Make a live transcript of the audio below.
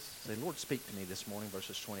Say, Lord, speak to me this morning,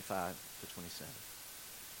 verses 25 to 27.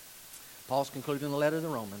 Paul's concluding the letter to the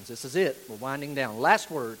Romans. This is it. We're winding down.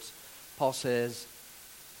 Last words. Paul says,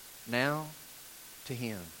 now to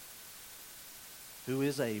him who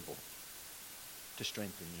is able to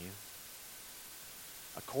strengthen you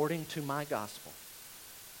according to my gospel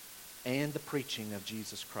and the preaching of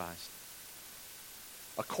Jesus Christ,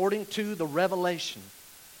 according to the revelation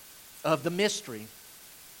of the mystery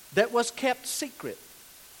that was kept secret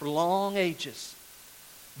for long ages,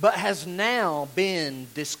 but has now been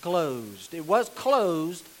disclosed. It was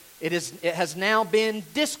closed. It has now been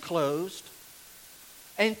disclosed.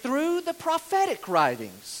 And through the prophetic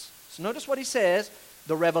writings. So notice what he says.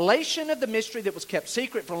 The revelation of the mystery that was kept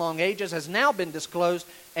secret for long ages has now been disclosed.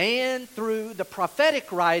 And through the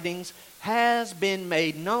prophetic writings has been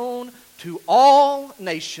made known to all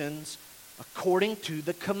nations according to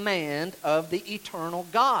the command of the eternal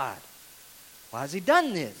God. Why has he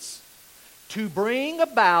done this? To bring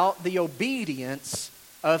about the obedience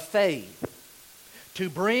of faith. To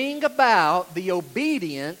bring about the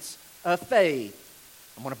obedience of faith.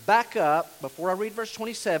 I'm going to back up. Before I read verse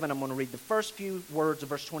 27, I'm going to read the first few words of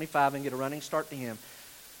verse 25 and get a running start to him.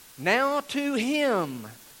 Now to him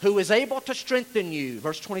who is able to strengthen you,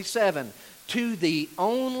 verse 27, to the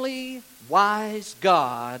only wise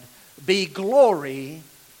God be glory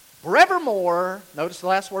forevermore, notice the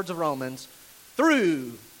last words of Romans,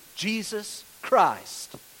 through Jesus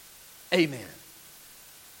Christ. Amen.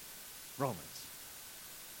 Romans.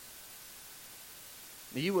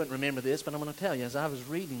 Now, you wouldn't remember this, but I'm going to tell you, as I was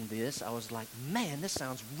reading this, I was like, man, this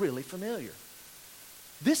sounds really familiar.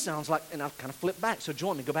 This sounds like, and I'll kind of flip back. So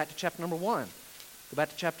join me, go back to chapter number 1. Go back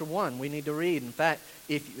to chapter 1. We need to read. In fact,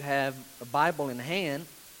 if you have a Bible in hand,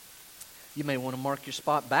 you may want to mark your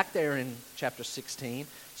spot back there in chapter 16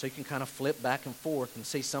 so you can kind of flip back and forth and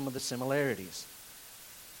see some of the similarities.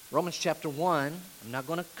 Romans chapter 1, I'm not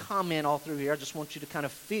going to comment all through here. I just want you to kind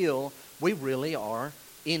of feel we really are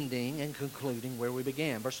ending and concluding where we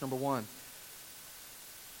began. Verse number 1.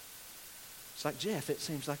 It's like, Jeff, it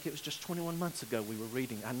seems like it was just 21 months ago we were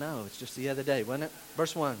reading. I know, it's just the other day, wasn't it?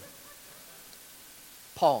 Verse 1.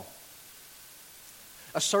 Paul,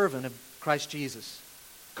 a servant of Christ Jesus,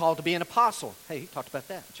 called to be an apostle. Hey, he talked about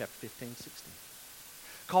that in chapter 15, 16.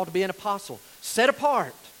 Called to be an apostle, set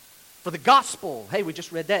apart for the gospel. Hey, we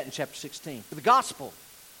just read that in chapter 16. For the gospel,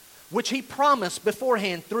 which he promised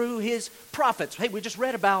beforehand through his prophets. Hey, we just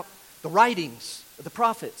read about the writings of the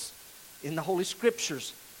prophets in the Holy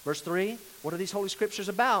Scriptures. Verse 3, what are these Holy Scriptures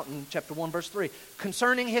about? In chapter 1, verse 3,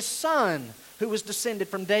 concerning his Son, who was descended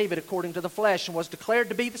from David according to the flesh, and was declared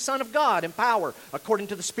to be the Son of God in power, according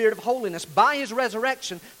to the Spirit of holiness, by his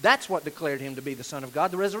resurrection. That's what declared him to be the Son of God.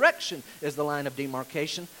 The resurrection is the line of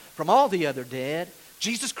demarcation from all the other dead.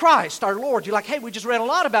 Jesus Christ, our Lord. You're like, hey, we just read a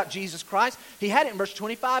lot about Jesus Christ. He had it in verse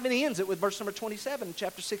 25, and he ends it with verse number 27 in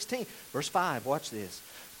chapter 16. Verse 5, watch this.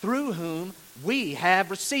 Through whom we have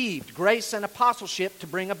received grace and apostleship to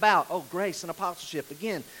bring about. Oh, grace and apostleship.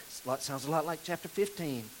 Again, sounds a lot like chapter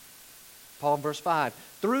 15. Paul in verse 5.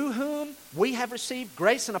 Through whom we have received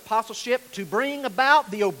grace and apostleship to bring about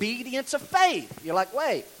the obedience of faith. You're like,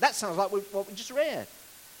 wait, that sounds like what we just read.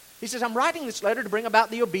 He says, I'm writing this letter to bring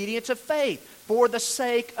about the obedience of faith for the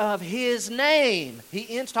sake of his name.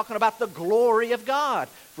 He ends talking about the glory of God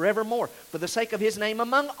forevermore. For the sake of his name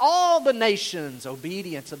among all the nations.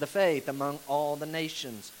 Obedience of the faith among all the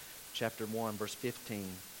nations. Chapter 1, verse 15.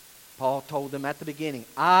 Paul told them at the beginning,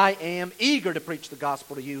 I am eager to preach the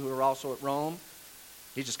gospel to you who are also at Rome.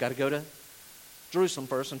 He just got to go to Jerusalem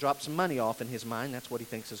first and drop some money off in his mind. That's what he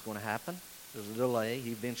thinks is going to happen. There's a delay.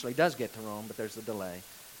 He eventually does get to Rome, but there's a delay.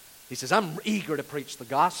 He says, I'm eager to preach the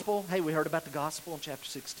gospel. Hey, we heard about the gospel in chapter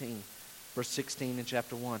 16, verse 16 in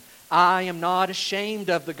chapter 1. I am not ashamed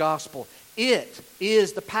of the gospel. It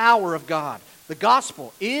is the power of God. The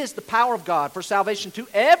gospel is the power of God for salvation to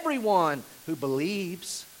everyone who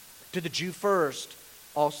believes, to the Jew first,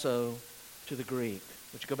 also to the Greek.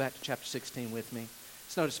 Would you go back to chapter 16 with me?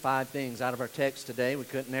 Let's notice 5 things out of our text today. We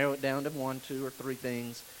couldn't narrow it down to 1, 2, or 3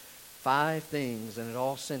 things. 5 things, and it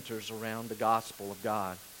all centers around the gospel of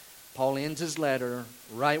God. Paul ends his letter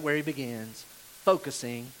right where he begins,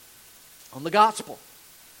 focusing on the gospel.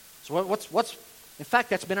 So what's in fact,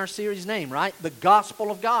 that's been our series name, right? The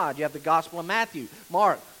gospel of God. You have the gospel of Matthew,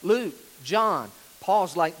 Mark, Luke, John.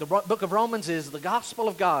 Paul's like, the book of Romans is the gospel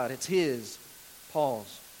of God. It's his,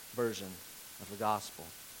 Paul's version of the gospel.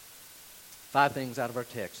 5 things out of our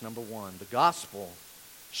text. Number 1, the gospel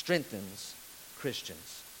strengthens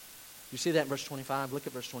Christians. You see that in verse 25? Look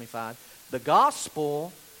at verse 25. The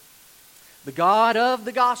gospel, the God of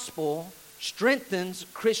the gospel, strengthens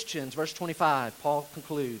Christians. Verse 25, Paul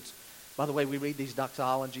concludes. By the way, we read these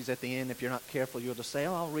doxologies at the end. If you're not careful, you'll just say,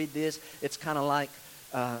 oh, I'll read this. It's kind of like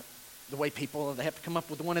the way people, they have to come up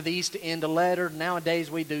with one of these to end a letter.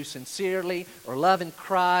 Nowadays, we do sincerely or loving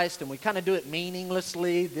Christ, and we kind of do it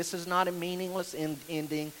meaninglessly. This is not a meaningless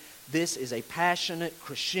ending. This is a passionate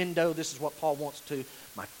crescendo. This is what Paul wants to.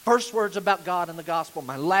 My first words about God and the gospel.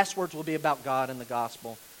 My last words will be about God and the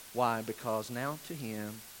gospel. Why? Because now to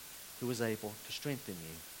him who is able to strengthen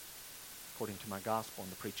you, according to my gospel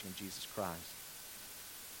and the preaching of Jesus Christ.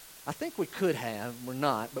 I think we could have, we're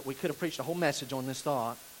not, but we could have preached a whole message on this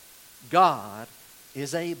thought. God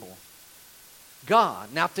is able.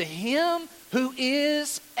 God. Now to him who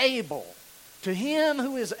is able, to him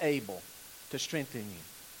who is able to strengthen you.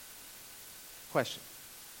 Question.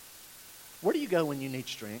 Where do you go when you need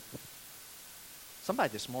strength? Somebody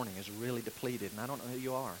this morning is really depleted, and I don't know who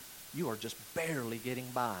you are. You are just barely getting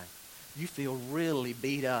by. You feel really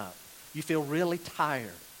beat up. You feel really tired.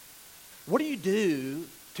 What do you do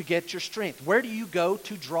to get your strength? Where do you go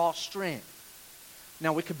to draw strength?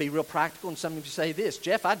 Now, we could be real practical, and some of you say this,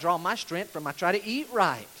 Jeff, I draw my strength from I try to eat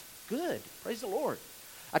right. Good. Praise the Lord.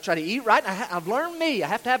 I try to eat right. I've learned me. I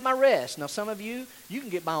have to have my rest. Now, some of you, you can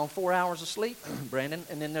get by on 4 hours of sleep, Brandon,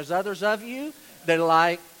 and then there's others of you that are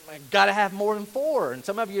like, I've got to have more than 4. And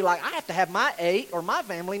some of you are like, I have to have my 8 or my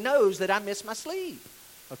family knows that I miss my sleep.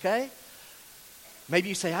 Okay? Maybe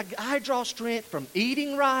you say, I draw strength from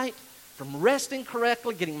eating right, from resting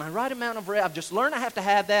correctly, getting my right amount of rest. I've just learned I have to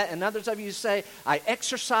have that. And others of you say, I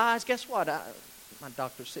exercise. Guess what? My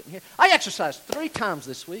doctor's sitting here. I exercised 3 times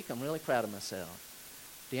this week. I'm really proud of myself.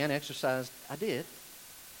 Deanna exercised. I did.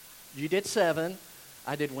 You did 7.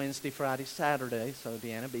 I did Wednesday, Friday, Saturday. So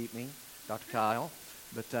Deanna beat me, Dr. Kyle.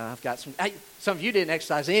 But I've got some. Some of you didn't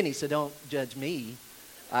exercise any, so don't judge me.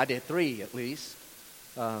 I did 3 at least.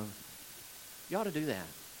 You ought to do that.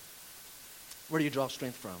 Where do you draw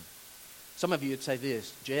strength from? Some of you would say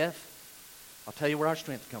this, Jeff, I'll tell you where our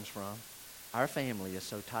strength comes from. Our family is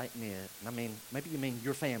so tight-knit. And I mean, maybe you mean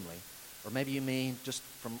your family. Or maybe you mean just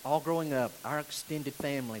from all growing up, our extended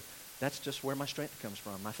family. That's just where my strength comes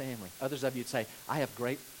from, my family. Others of you would say, I have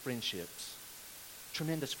great friendships.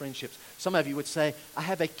 Tremendous friendships. Some of you would say, I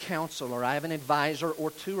have a counselor, I have an advisor,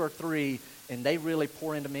 or 2 or 3, and they really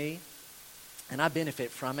pour into me, and I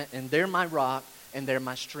benefit from it, and they're my rock, and they're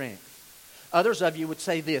my strength. Others of you would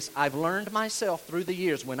say this, I've learned myself through the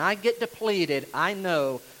years, when I get depleted, I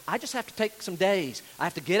know I just have to take some days. I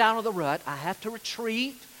have to get out of the rut. I have to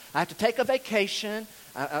retreat. I have to take a vacation.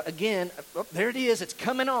 Again, there it is. It's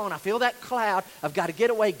coming on. I feel that cloud. I've got to get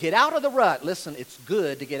away. Get out of the rut. Listen, it's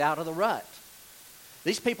good to get out of the rut.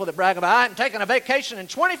 These people that brag about, I haven't taken a vacation in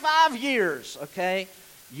 25 years, okay?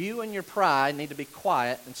 You and your pride need to be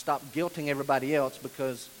quiet and stop guilting everybody else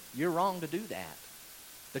because you're wrong to do that.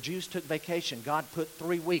 The Jews took vacation. God put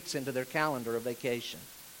 3 weeks into their calendar of vacation.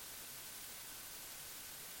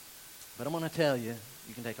 But I'm going to tell you,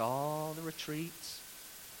 you can take all the retreats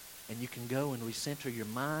and you can go and recenter your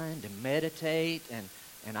mind and meditate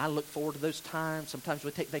and I look forward to those times. Sometimes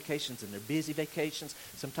we take vacations and they're busy vacations.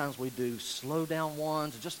 Sometimes we do slow down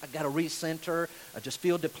ones. I got to recenter. I just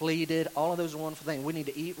feel depleted. All of those are wonderful things. We need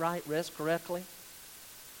to eat right, rest correctly.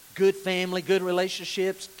 Good family, good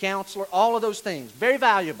relationships, counselor, all of those things. Very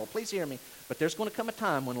valuable. Please hear me. But there's going to come a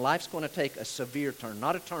time when life's going to take a severe turn.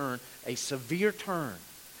 Not a turn, a severe turn.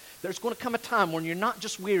 There's going to come a time when you're not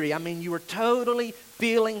just weary. I mean, you are totally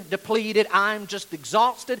feeling depleted. I'm just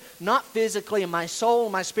exhausted, not physically in my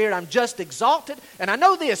soul, my spirit. I'm just exhausted. And I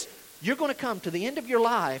know this, you're going to come to the end of your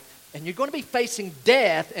life and you're going to be facing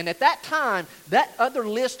death. And at that time, that other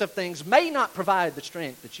list of things may not provide the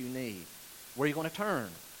strength that you need. Where are you going to turn?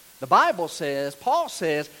 The Bible says, Paul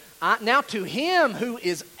says, now to him who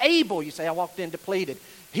is able, you say, I walked in depleted.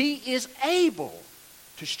 He is able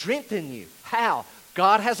to strengthen you. How?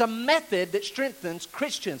 God has a method that strengthens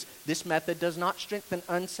Christians. This method does not strengthen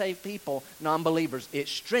unsaved people, non-believers. It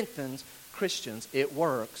strengthens Christians. It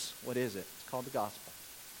works. What is it? It's called the gospel.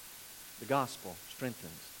 The gospel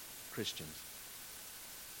strengthens Christians.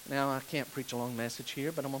 Now, I can't preach a long message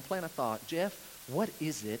here, but I'm going to plant a thought. Jeff, what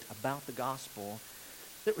is it about the gospel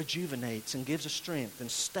that rejuvenates and gives us strength and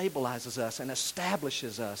stabilizes us and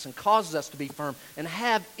establishes us and causes us to be firm and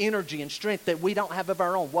have energy and strength that we don't have of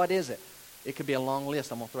our own? What is it? It could be a long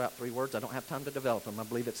list. I'm going to throw out 3 words. I don't have time to develop them. I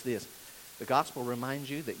believe it's this. The gospel reminds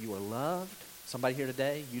you that you are loved. Somebody here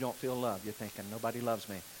today, you don't feel loved. You're thinking, nobody loves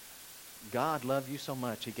me. God loved you so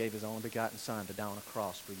much, he gave his only begotten son to die on a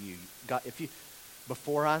cross for you. God,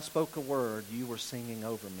 before I spoke a word, you were singing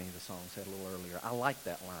over me, the song said a little earlier. I like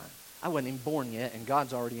that line. I wasn't even born yet, and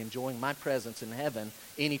God's already enjoying my presence in heaven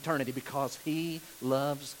in eternity because He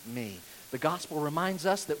loves me. The gospel reminds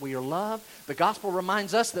us that we are loved. The gospel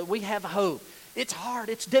reminds us that we have hope. It's hard,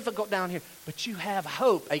 it's difficult down here, but you have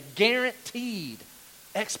hope, a guaranteed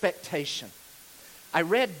expectation. I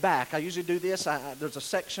read back. I usually do this. There's a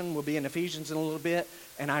section, we'll be in Ephesians in a little bit,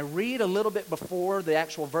 and I read a little bit before the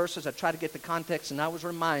actual verses. I try to get the context, and I was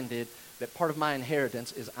reminded that part of my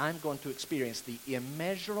inheritance is I'm going to experience the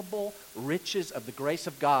immeasurable riches of the grace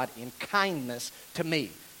of God in kindness to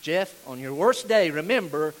me. Jeff, on your worst day,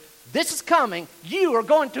 remember, this is coming. You are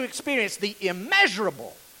going to experience the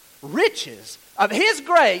immeasurable riches of His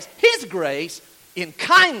grace in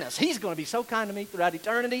kindness. He's going to be so kind to me throughout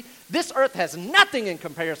eternity. This earth has nothing in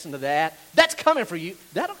comparison to that. That's coming for you.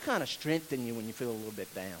 That'll kind of strengthen you when you feel a little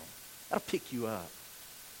bit down. That'll pick you up.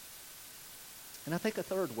 And I think a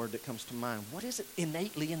third word that comes to mind, what is it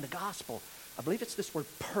innately in the gospel? I believe it's this word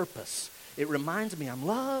purpose. It reminds me I'm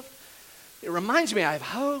loved. It reminds me I have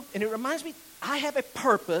hope. And it reminds me I have a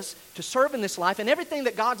purpose to serve in this life. And everything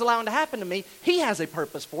that God's allowing to happen to me, He has a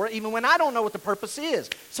purpose for it, even when I don't know what the purpose is.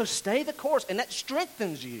 So stay the course. And that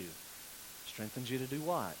strengthens you. Strengthens you to do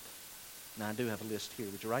what? Now, I do have a list here.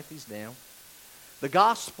 Would you write these down? The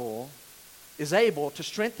gospel is able to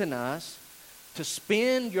strengthen us to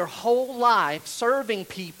spend your whole life serving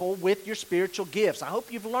people with your spiritual gifts. I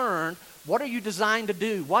hope you've learned, what are you designed to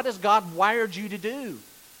do? What has God wired you to do?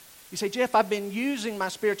 You say, Jeff, I've been using my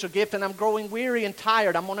spiritual gift and I'm growing weary and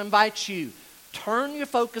tired. I'm going to invite you. Turn your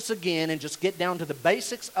focus again and just get down to the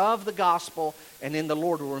basics of the gospel, and then the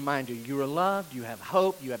Lord will remind you, you are loved, you have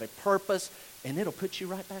hope, you have a purpose, and it'll put you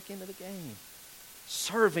right back into the game.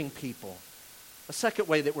 Serving people. A second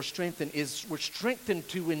way that we're strengthened is we're strengthened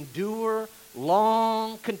to endure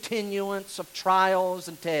long continuance of trials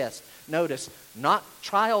and tests. Notice, not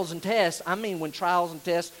trials and tests. I mean when trials and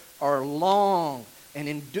tests are long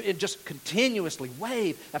and just continuously,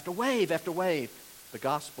 wave after wave after wave. The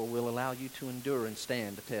gospel will allow you to endure and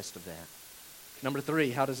stand the test of that. Number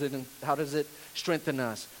 3, how does it strengthen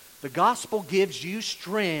us? The gospel gives you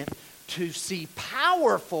strength to see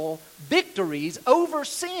powerful victories over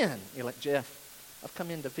sin. You're like, Jeff, I've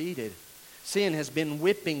come in defeated. Sin has been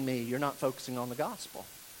whipping me. You're not focusing on the gospel.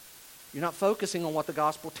 You're not focusing on what the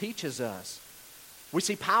gospel teaches us. We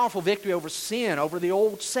see powerful victory over sin, over the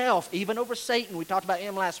old self, even over Satan. We talked about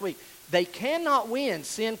him last week. They cannot win.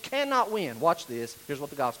 Sin cannot win. Watch this. Here's what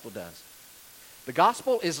the gospel does. The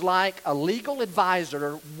gospel is like a legal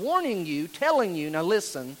advisor warning you, telling you, now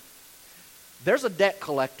listen, there's a debt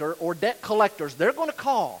collector or debt collectors. They're going to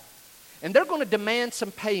call, and they're going to demand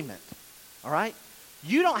some payment. All right?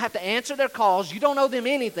 You don't have to answer their calls. You don't owe them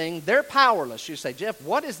anything. They're powerless. You say, Jeff,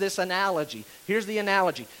 what is this analogy? Here's the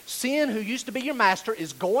analogy. Sin, who used to be your master,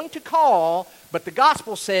 is going to call, but the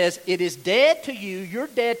gospel says it is dead to you. You're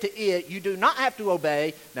dead to it. You do not have to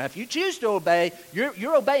obey. Now, if you choose to obey,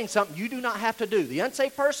 you're obeying something you do not have to do. The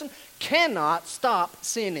unsaved person cannot stop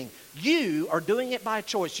sinning. You are doing it by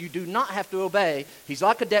choice. You do not have to obey. He's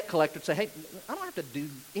like a debt collector and say, hey, I don't have to do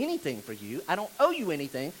anything for you. I don't owe you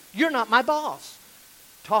anything. You're not my boss.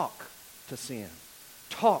 Talk to sin.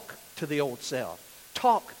 Talk to the old self.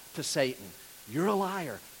 Talk to Satan. You're a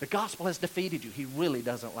liar. The gospel has defeated you. He really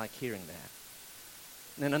doesn't like hearing that.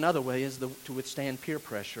 And then another way is to withstand peer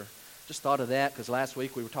pressure. Just thought of that because last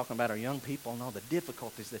week we were talking about our young people and all the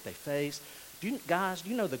difficulties that they face. Do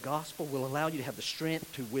you know the gospel will allow you to have the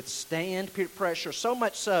strength to withstand peer pressure? So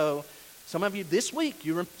much so, some of you this week,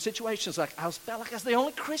 you're in situations like, I felt like I was the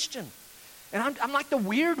only Christian. And I'm like the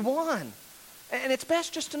weird one. And it's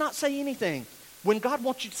best just to not say anything. When God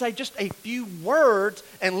wants you to say just a few words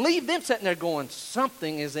and leave them sitting there going,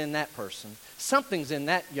 something is in that person. Something's in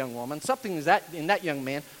that young woman. Something is in that young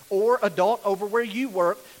man or adult over where you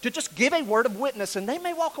work, to just give a word of witness. And they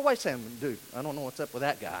may walk away saying, dude, I don't know what's up with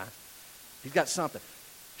that guy. He's got something.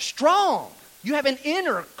 Strong. You have an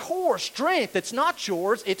inner core strength that's not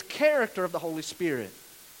yours. It's character of the Holy Spirit.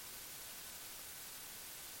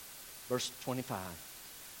 Verse 25.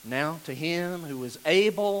 Now to him who is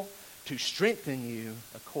able to strengthen you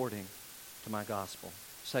according to my gospel.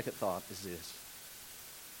 Second thought is this.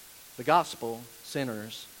 The gospel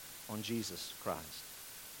centers on Jesus Christ.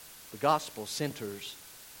 The gospel centers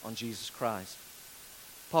on Jesus Christ.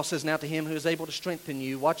 Paul says, now to him who is able to strengthen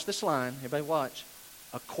you, watch this line, everybody watch,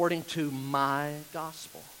 according to my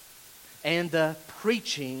gospel and the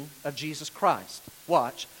preaching of Jesus Christ.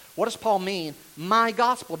 Watch. What does Paul mean? My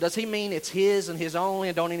gospel. Does he mean it's his and his only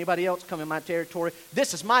and don't anybody else come in my territory?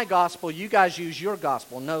 This is my gospel. You guys use your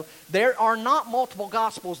gospel. No, there are not multiple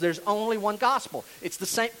gospels. There's only one gospel. It's the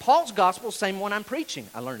same. Paul's gospel, same one I'm preaching.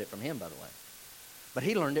 I learned it from him, by the way. but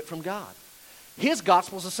he learned it from God. His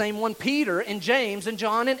gospel is the same one Peter and James and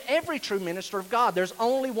John and every true minister of God. There's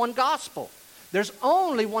only one gospel. There's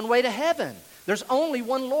only one way to heaven. There's only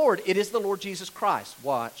one Lord. It is the Lord Jesus Christ.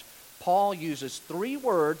 Watch. Paul uses 3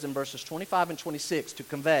 words in verses 25 and 26 to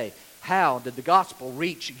convey how did the gospel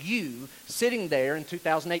reach you sitting there in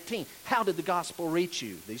 2018. How did the gospel reach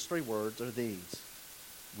you? These 3 words are these: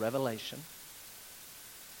 revelation,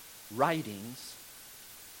 writings,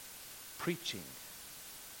 preaching.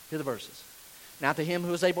 Hear the verses. Now to him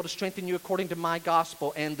who is able to strengthen you according to my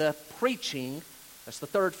gospel and the preaching, that's the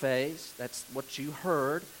third phase, that's what you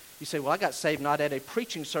heard. You say, well, I got saved not at a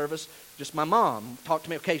preaching service, just my mom talked to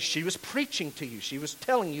me. Okay, she was preaching to you. She was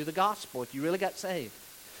telling you the gospel if you really got saved.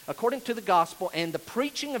 According to the gospel and the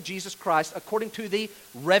preaching of Jesus Christ according to the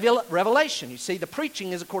revelation. You see, the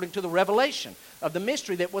preaching is according to the revelation of the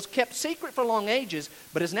mystery that was kept secret for long ages,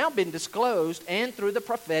 but has now been disclosed and through the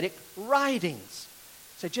prophetic writings.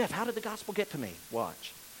 Say, Jeff, how did the gospel get to me?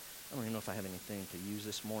 Watch. I don't even know if I have anything to use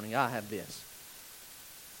this morning. I have this.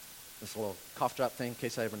 This little cough drop thing in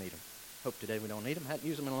case I ever need them. Hope today we don't need them. Haven't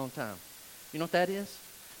used them in a long time. You know what that is?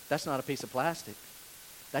 That's not a piece of plastic.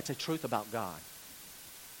 That's a truth about God.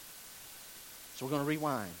 So we're going to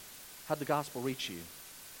rewind. How did the gospel reach you?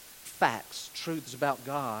 Facts, truths about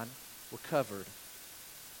God were covered.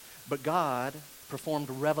 But God performed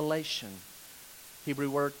revelation. Hebrew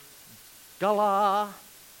word, gala.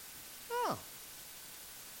 Oh.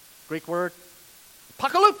 Greek word,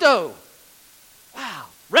 apocalypto. Wow,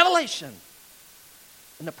 revelation.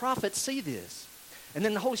 And the prophets see this. And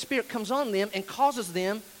then the Holy Spirit comes on them and causes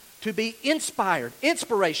them to be inspired,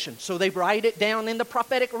 inspiration. So they write it down in the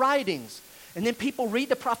prophetic writings. And then people read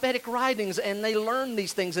the prophetic writings and they learn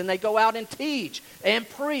these things and they go out and teach and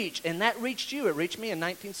preach. And that reached you. It reached me in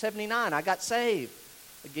 1979. I got saved.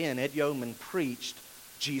 Again, Ed Yeoman preached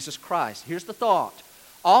Jesus Christ. Here's the thought.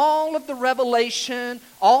 All of the revelation,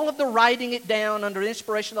 all of the writing it down under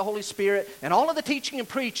inspiration of the Holy Spirit, and all of the teaching and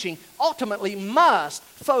preaching ultimately must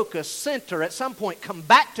focus, center, at some point, come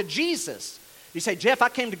back to Jesus. You say, Jeff, I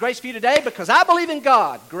came to Grace View today because I believe in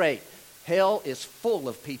God. Great. Hell is full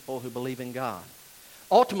of people who believe in God.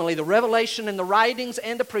 Ultimately, the revelation and the writings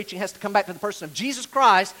and the preaching has to come back to the person of Jesus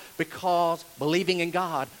Christ, because believing in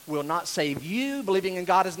God will not save you. Believing in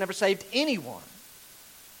God has never saved anyone.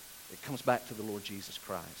 It comes back to the Lord Jesus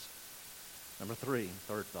Christ. Number 3,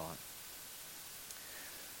 third thought.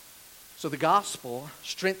 So the gospel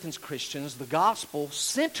strengthens Christians. The gospel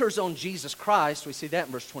centers on Jesus Christ. We see that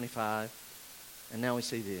in verse 25. And now we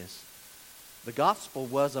see this. The gospel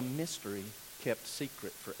was a mystery kept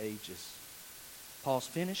secret for ages. Paul's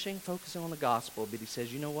finishing, focusing on the gospel, but he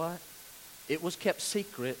says, you know what? It was kept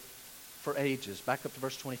secret for ages. Back up to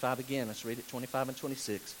verse 25 again. Let's read it, 25 and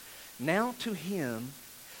 26. Now to him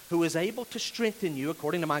who is able to strengthen you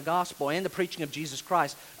according to my gospel and the preaching of Jesus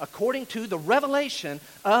Christ, according to the revelation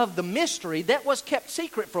of the mystery that was kept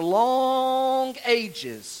secret for long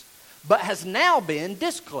ages, but has now been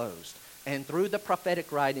disclosed, and through the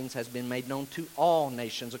prophetic writings has been made known to all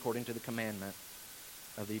nations according to the commandment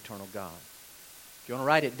of the eternal God. If you want to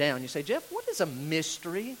write it down, you say, Jeff, what is a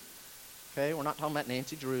mystery? Okay, we're not talking about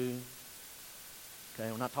Nancy Drew.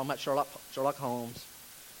 Okay, we're not talking about Sherlock Holmes.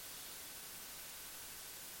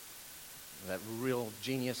 That real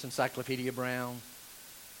genius Encyclopedia Brown.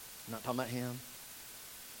 I'm not talking about him.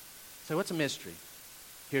 So what's a mystery?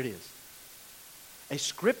 Here it is. A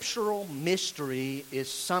scriptural mystery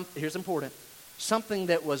is here's important, something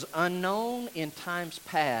that was unknown in times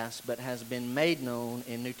past but has been made known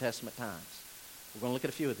in New Testament times. We're going to look at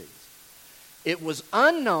a few of these. It was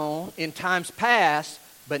unknown in times past,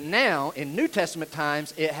 but now in New Testament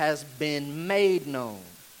times it has been made known.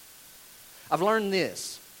 I've learned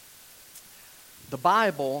this. The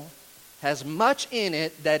Bible has much in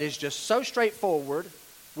it that is just so straightforward.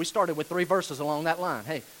 We started with 3 verses along that line.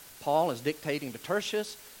 Hey, Paul is dictating to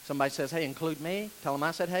Tertius. Somebody says, hey, include me. Tell him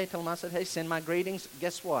I said hey. Tell him I said hey. Send my greetings.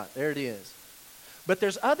 Guess what? There it is. But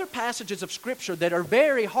there's other passages of Scripture that are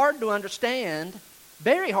very hard to understand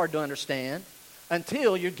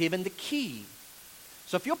until you're given the key.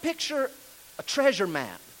 So if you'll picture a treasure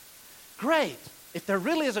map, great. If there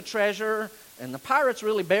really is a treasure and the pirates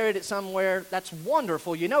really buried it somewhere, that's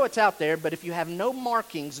wonderful. You know it's out there, but if you have no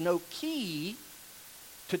markings, no key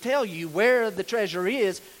to tell you where the treasure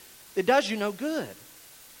is, it does you no good.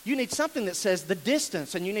 You need something that says the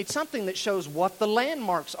distance, and you need something that shows what the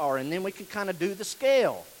landmarks are, and then we can kind of do the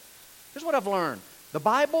scale. Here's what I've learned. The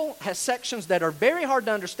Bible has sections that are very hard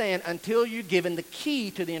to understand until you're given the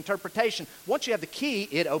key to the interpretation. Once you have the key,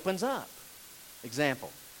 it opens up.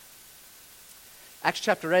 Example. Acts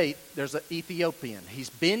chapter 8, there's an Ethiopian. He's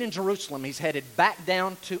been in Jerusalem. He's headed back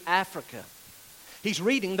down to Africa. He's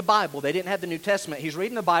reading the Bible. They didn't have the New Testament. He's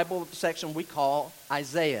reading the Bible, the section we call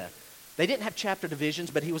Isaiah. They didn't have chapter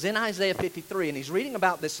divisions, but he was in Isaiah 53, and he's reading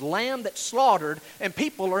about this lamb that's slaughtered, and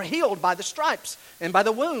people are healed by the stripes and by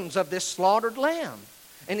the wounds of this slaughtered lamb.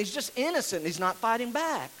 And he's just innocent. He's not fighting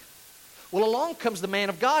back. Well, along comes the man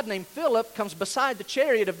of God named Philip, comes beside the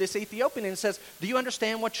chariot of this Ethiopian and says, do you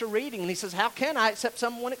understand what you're reading? And he says, how can I except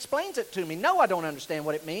someone explains it to me? No, I don't understand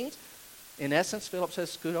what it means. In essence, Philip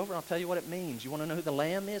says, scoot over and I'll tell you what it means. You want to know who the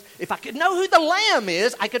lamb is? If I could know who the lamb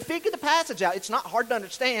is, I could figure the passage out. It's not hard to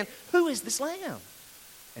understand. Who is this lamb?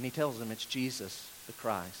 And he tells them it's Jesus the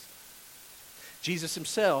Christ. Jesus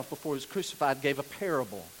himself, before he was crucified, gave a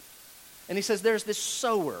parable. And he says there's this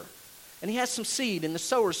sower. And he has some seed, and the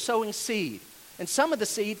sower's sowing seed. And some of the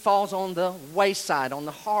seed falls on the wayside, on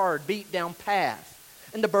the hard, beat-down path.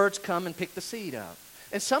 And the birds come and pick the seed up.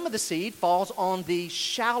 And some of the seed falls on the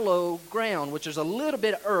shallow ground, which is a little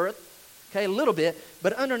bit of earth, okay, a little bit.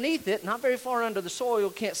 But underneath it, not very far under the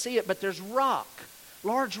soil, can't see it, but there's rock,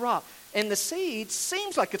 large rock. And the seed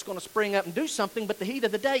seems like it's going to spring up and do something, but the heat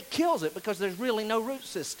of the day kills it because there's really no root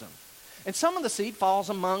system. And some of the seed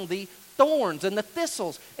falls among the thorns and the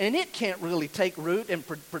thistles, and it can't really take root and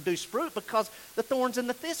produce fruit because the thorns and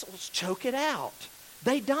the thistles choke it out.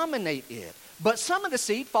 They dominate it. But some of the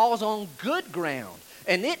seed falls on good ground,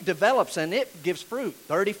 and it develops and it gives fruit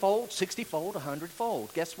 30-fold, 60-fold,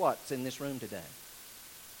 100-fold. Guess what's in this room today?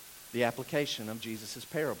 The application of Jesus'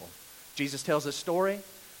 parable. Jesus tells this story.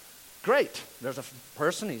 Great. There's a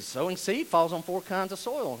person, he's sowing seed, falls on 4 kinds of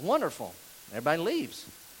soil. Wonderful. Everybody leaves.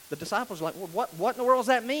 The disciples are like, well, what in the world does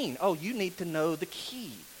that mean? Oh, you need to know the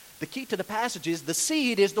key. The key to the passage is the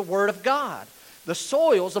seed is the Word of God. The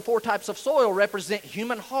soils, the 4 types of soil, represent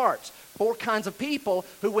human hearts. 4 kinds of people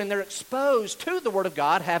who, when they're exposed to the Word of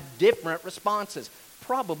God, have different responses.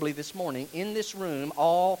 Probably this morning, in this room,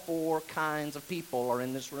 all 4 kinds of people are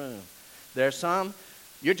in this room. There's some,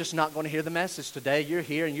 you're just not going to hear the message today. You're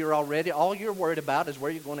here and you're already, all you're worried about is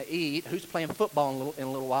where you're going to eat, who's playing football in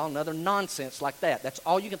a little while, and other nonsense like that. That's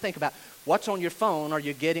all you can think about. What's on your phone? Are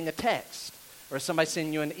you getting a text? Or somebody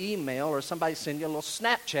sending you an email, or somebody sending you a little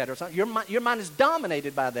Snapchat or something. Your mind is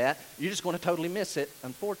dominated by that. You're just going to totally miss it.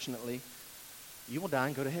 Unfortunately, you will die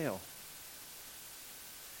and go to hell.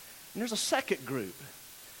 And there's a second group.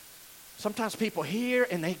 Sometimes people hear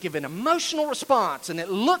and they give an emotional response, and it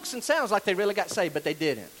looks and sounds like they really got saved, but they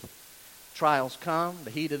didn't. Trials come,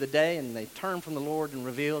 the heat of the day, and they turn from the Lord and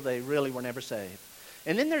reveal they really were never saved.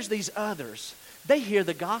 And then there's these others. They hear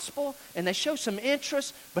the gospel and they show some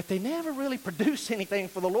interest, but they never really produce anything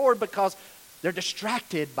for the Lord because they're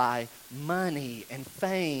distracted by money and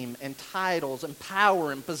fame and titles and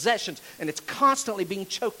power and possessions, and it's constantly being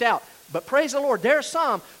choked out. But praise the Lord, there are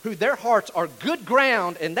some who their hearts are good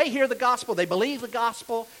ground, and they hear the gospel, they believe the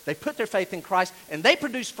gospel, they put their faith in Christ, and they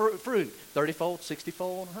produce fruit 30-fold,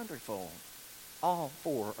 60-fold, 100-fold. All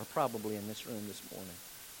 4 are probably in this room this morning.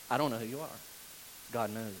 I don't know who you are. God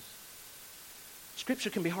knows. Scripture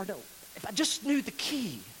can be hard to know. If I just knew the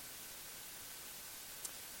key.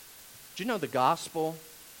 Do you know the gospel,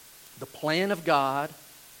 the plan of God,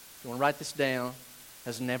 if you want to write this down,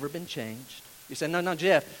 has never been changed? You say, no,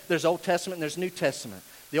 Jeff, there's Old Testament and there's New Testament.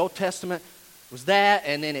 The Old Testament was that,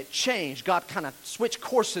 and then it changed. God kind of switched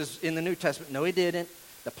courses in the New Testament. No, he didn't.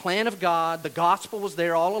 The plan of God, the gospel was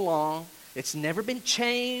there all along. It's never been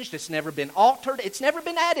changed. It's never been altered. It's never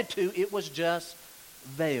been added to. It was just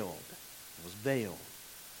veiled. It was veiled.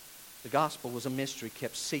 The gospel was a mystery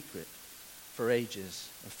kept secret for ages.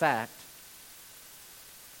 In fact,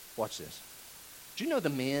 watch this. Do you know the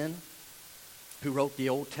men who wrote the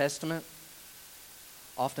Old Testament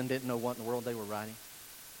often didn't know what in the world they were writing?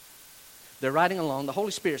 They're writing along. The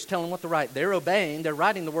Holy Spirit's telling them what to write. They're obeying. They're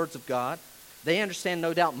writing the words of God. They understand,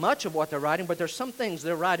 no doubt, much of what they're writing, but there's some things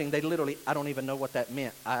they're writing, they literally, I don't even know what that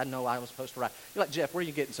meant. I know I was supposed to write. You're like, Jeff, where are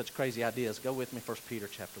you getting such crazy ideas? Go with me, 1 Peter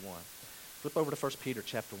chapter 1. Flip over to 1 Peter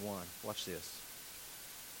chapter 1. Watch this.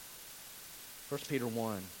 1 Peter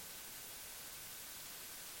 1.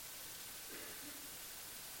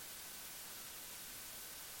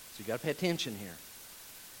 So you got to pay attention here.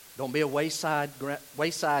 Don't be a wayside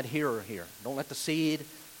hearer here. Don't let the seed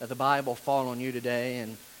of the Bible fall on you today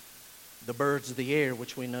and the birds of the air,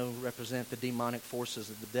 which we know represent the demonic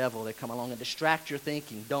forces of the devil, they come along and distract your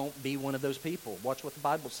thinking. Don't be one of those people. Watch what the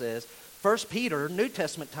Bible says. 1 Peter, New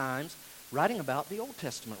Testament times, writing about the Old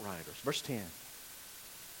Testament writers. Verse 10.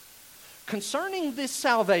 Concerning this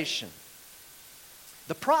salvation,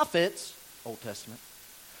 the prophets, Old Testament,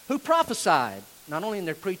 who prophesied, not only in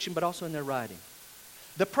their preaching but also in their writing,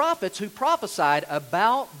 The prophets who prophesied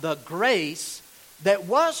about the grace that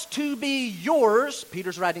was to be yours.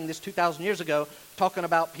 Peter's writing this 2,000 years ago, talking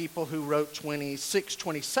about people who wrote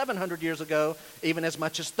 2,700 years ago, even as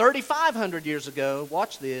much as 3,500 years ago.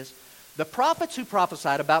 Watch this. The prophets who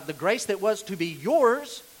prophesied about the grace that was to be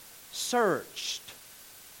yours searched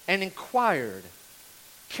and inquired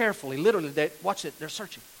carefully. Literally, watch it, they're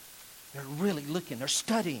searching. They're really looking, they're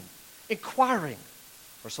studying, inquiring.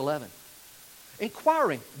 Verse 11.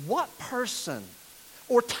 Inquiring what person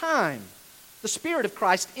or time the Spirit of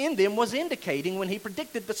Christ in them was indicating when he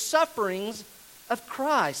predicted the sufferings of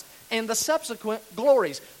Christ and the subsequent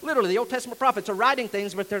glories. Literally, the Old Testament prophets are writing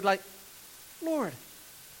things, but they're like, Lord,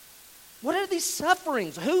 what are these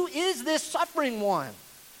sufferings? Who is this suffering one?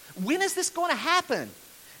 When is this going to happen?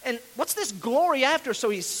 And what's this glory after? So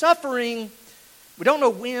he's suffering. We don't know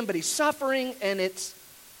when, but he's suffering, and it's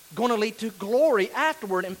going to lead to glory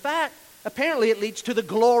afterward. In fact, apparently it leads to the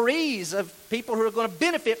glories of people who are going to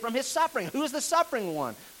benefit from his suffering. Who is the suffering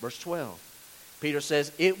one? Verse 12. Peter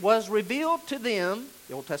says, it was revealed to them,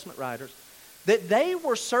 the Old Testament writers, that they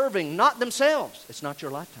were serving not themselves. It's not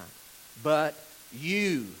your lifetime. But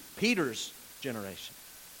you, Peter's generation,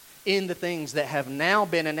 in the things that have now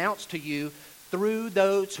been announced to you through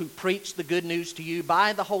those who preach the good news to you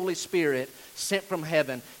by the Holy Spirit sent from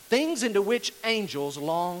heaven, things into which angels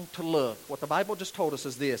long to look. What the Bible just told us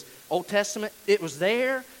is this. Old Testament, it was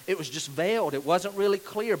there. It was just veiled. It wasn't really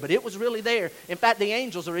clear, but it was really there. In fact, the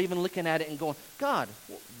angels are even looking at it and going, God,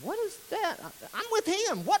 what is that? I'm with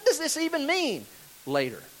him. What does this even mean?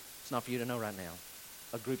 Later. It's not for you to know right now.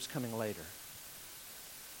 A group's coming later.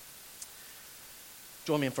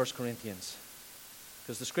 Join me in 1 Corinthians,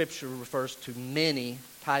 because the Scripture refers to many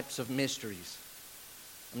types of mysteries.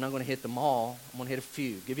 I'm not going to hit them all. I'm going to hit a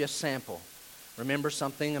few. Give you a sample. Remember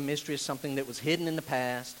something, a mystery is something that was hidden in the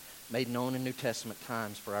past, made known in New Testament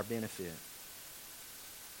times for our benefit.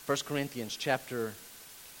 1 Corinthians chapter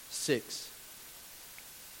 6.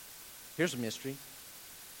 Here's a mystery.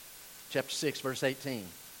 Chapter 6, verse 18.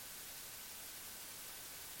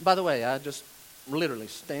 By the way, I just literally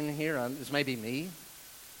standing here, this may be me.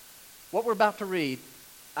 What we're about to read,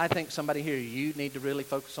 I think somebody here, you need to really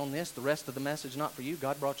focus on this. The rest of the message, not for you.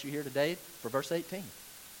 God brought you here today for verse 18.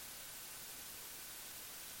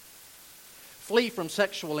 Flee from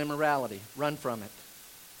sexual immorality. Run from it.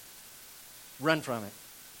 Run from it.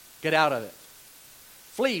 Get out of it.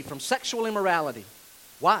 Flee from sexual immorality.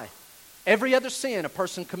 Why? Every other sin a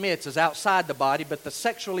person commits is outside the body, but the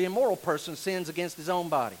sexually immoral person sins against his own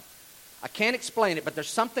body. I can't explain it, but there's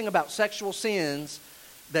something about sexual sins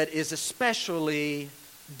that is especially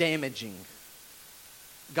damaging.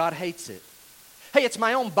 God hates it. Hey, it's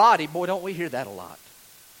my own body. Boy, don't we hear that a lot.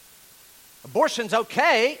 Abortion's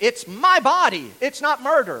okay. It's my body. It's not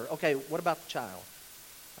murder. Okay, what about the child?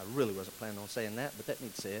 I really wasn't planning on saying that, but that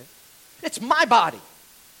needs said. It's my body.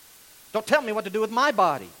 Don't tell me what to do with my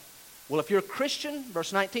body. Well, if you're a Christian,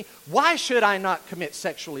 verse 19, why should I not commit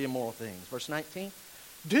sexually immoral things? Verse 19,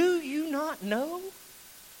 do you not know?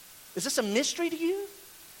 Is this a mystery to you?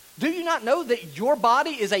 Do you not know that your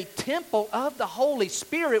body is a temple of the Holy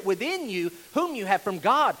Spirit within you, whom you have from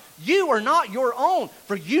God? You are not your own,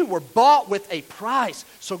 for you were bought with a price.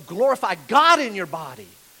 So glorify God in your body.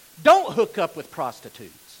 Don't hook up with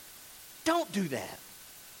prostitutes. Don't do that.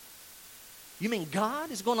 You mean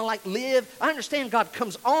God is going to live? I understand God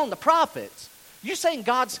comes on the prophets. You saying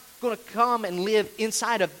God's going to come and live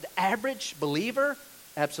inside of the average believer?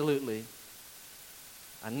 Absolutely.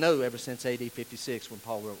 I know ever since AD 56 when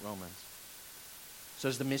Paul wrote Romans. So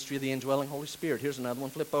is the mystery of the indwelling Holy Spirit. Here's another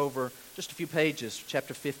one. Flip over just a few pages,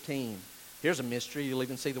 chapter 15. Here's a mystery. You'll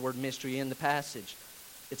even see the word mystery in the passage.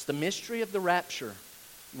 It's the mystery of the rapture.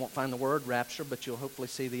 You won't find the word rapture, but you'll hopefully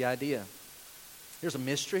see the idea. Here's a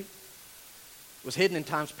mystery. It was hidden in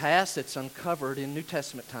times past. It's uncovered in New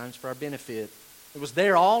Testament times for our benefit. It was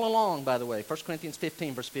there all along, by the way. 1 Corinthians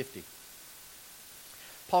 15, verse 50.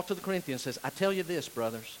 Paul to the Corinthians says, I tell you this,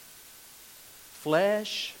 brothers.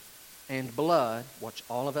 Flesh and blood, which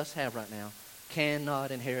all of us have right now,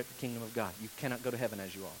 cannot inherit the kingdom of God. You cannot go to heaven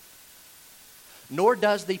as you are. Nor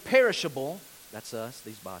does the perishable, that's us,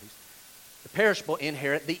 these bodies, the perishable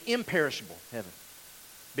inherit the imperishable, heaven.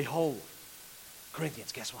 Behold,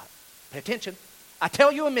 Corinthians, guess what? Pay attention. I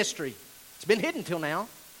tell you a mystery. It's been hidden till now.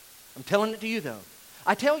 I'm telling it to you, though.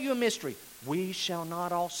 I tell you a mystery. We shall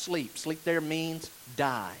not all sleep. Sleep there means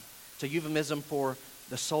die. It's a euphemism for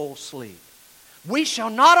the soul sleep. We shall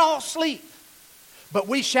not all sleep, but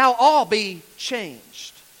we shall all be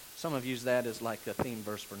changed. Some have used that as like a theme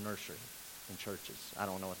verse for nursery in churches. I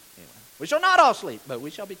don't know what, anyway. We shall not all sleep, but we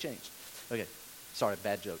shall be changed. Okay, sorry,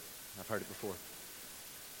 bad joke. I've heard it before.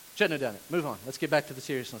 Shouldn't have done it. Move on. Let's get back to the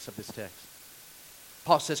seriousness of this text.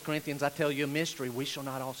 Paul says, Corinthians, I tell you a mystery. We shall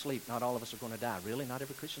not all sleep. Not all of us are going to die. Really? Not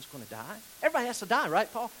every Christian's going to die? Everybody has to die,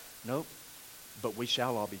 right, Paul? Nope. But we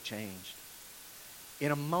shall all be changed.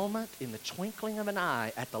 In a moment, in the twinkling of an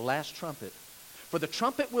eye, at the last trumpet. For the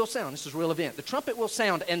trumpet will sound. This is a real event. The trumpet will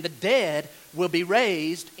sound, and the dead will be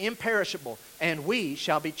raised imperishable, and we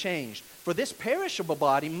shall be changed. For this perishable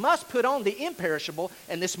body must put on the imperishable,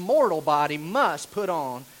 and this mortal body must put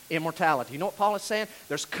on immortality. You know what Paul is saying?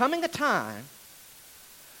 There's coming a time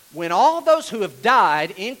when all those who have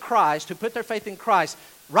died in Christ, who put their faith in Christ,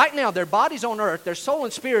 right now their bodies on earth, their soul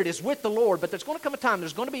and spirit is with the Lord, but there's going to come a time,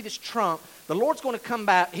 there's going to be this trump, the Lord's going to come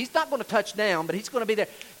back, He's not going to touch down, but He's going to be there,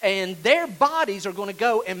 and their bodies are going to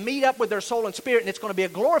go and meet up with their soul and spirit, and it's going to be a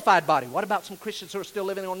glorified body. What about some Christians who are still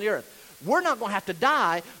living on the earth? We're not going to have to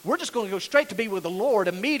die. We're just going to go straight to be with the Lord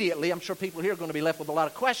immediately. I'm sure people here are going to be left with a lot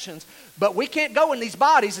of questions. But we can't go in these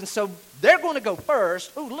bodies, and so they're going to go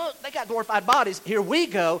first. Ooh, look, they got glorified bodies. Here we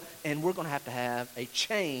go, and we're going to have a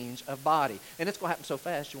change of body. And it's going to happen so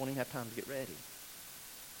fast you won't even have time to get ready.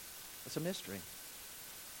 It's a mystery.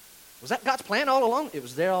 Was that God's plan all along? It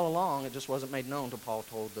was there all along. It just wasn't made known until Paul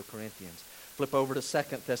told the Corinthians. Flip over to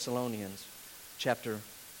 2 Thessalonians chapter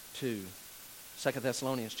 2. 2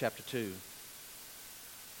 Thessalonians chapter 2.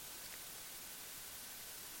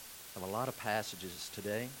 I have a lot of passages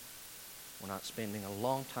today. We're not spending a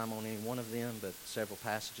long time on any one of them, but several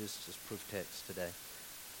passages as proof text today.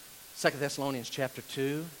 2 Thessalonians chapter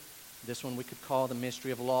 2. This one we could call the mystery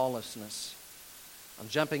of lawlessness. I'm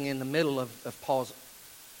jumping in the middle of Paul's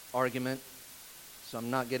argument, so I'm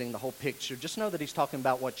not getting the whole picture. Just know that he's talking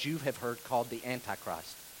about what you have heard called the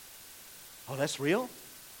Antichrist. Oh, that's real?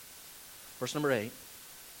 Verse number 8.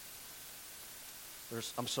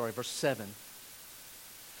 Verse 7.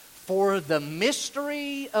 For the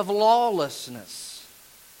mystery of lawlessness.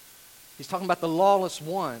 He's talking about the lawless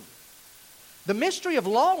one. The mystery of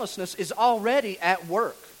lawlessness is already at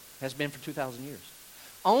work. Has been for 2,000 years.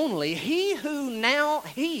 Only he who now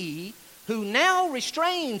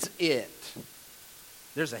restrains it.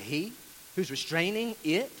 There's a he who's restraining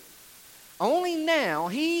it. Only now,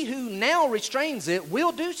 he who now restrains it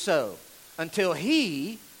will do so until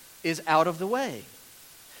he is out of the way.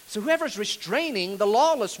 So whoever's restraining the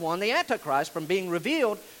lawless one, the Antichrist, from being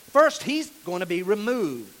revealed, first he's going to be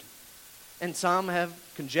removed. And some have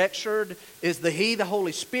conjectured, is the he, the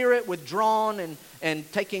Holy Spirit, withdrawn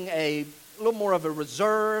and taking a little more of a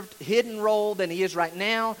reserved, hidden role than he is right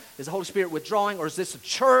now? Is the Holy Spirit withdrawing, or is this a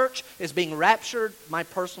church is being raptured? My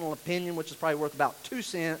personal opinion, which is probably worth about 2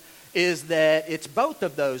 cents, is that it's both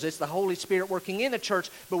of those. It's the Holy Spirit working in the church,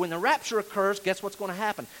 but when the rapture occurs, guess what's going to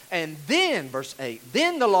happen? And then, verse 8,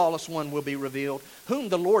 then the lawless one will be revealed, whom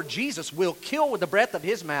the Lord Jesus will kill with the breath of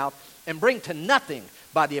his mouth and bring to nothing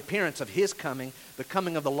by the appearance of his coming. The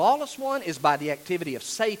coming of the lawless one is by the activity of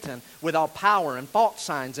Satan with all power and false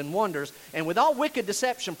signs and wonders and with all wicked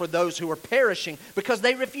deception for those who are perishing because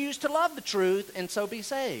they refuse to love the truth and so be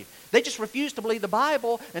saved. They just refuse to believe the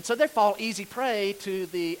Bible, and so they fall easy prey to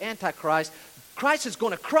the Antichrist. Christ is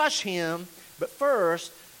going to crush him, but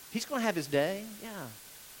first, he's going to have his day. Yeah,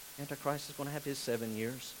 Antichrist is going to have his 7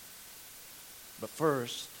 years. But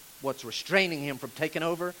first, what's restraining him from taking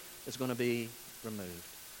over is going to be removed.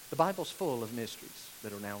 The Bible's full of mysteries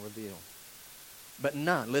that are now revealed. But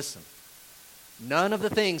none of the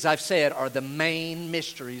things I've said are the main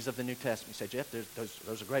mysteries of the New Testament. You say, Jeff,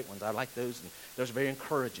 those are great ones. I like those, and those are very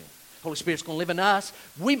encouraging. Holy Spirit's going to live in us.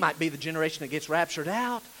 We might be the generation that gets raptured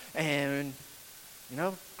out, and,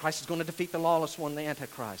 Christ is going to defeat the lawless one, the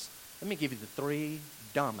Antichrist. Let me give you the 3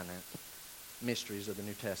 dominant mysteries of the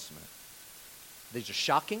New Testament. These are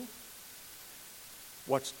shocking.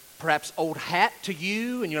 What's perhaps old hat to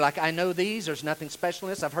you, and you're like, I know these, there's nothing special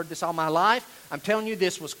in this, I've heard this all my life. I'm telling you,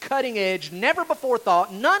 this was cutting edge, never before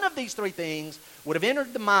thought. None of these 3 things would have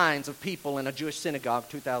entered the minds of people in a Jewish synagogue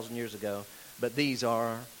 2,000 years ago, but these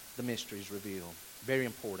are the mysteries revealed. Very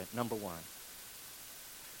important. Number 1.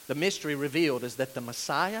 The mystery revealed is that the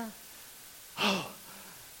Messiah, a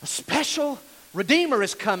special Redeemer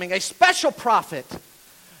is coming, a special prophet,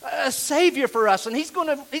 a Savior for us, and he's going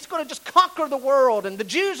to just conquer the world, and the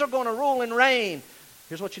Jews are going to rule and reign.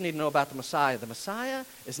 Here's what you need to know about the Messiah. The Messiah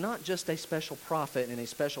is not just a special prophet and a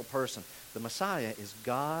special person. The Messiah is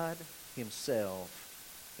God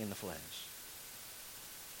himself in the flesh.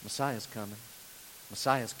 Messiah's coming.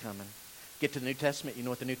 Messiah's coming. Get to the New Testament. You know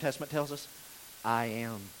what the New Testament tells us? I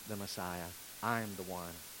am the Messiah. I am the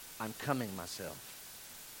one. I'm coming myself.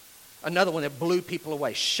 Another one that blew people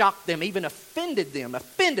away, shocked them, even offended them,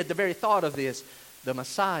 offended the very thought of this. The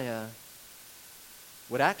Messiah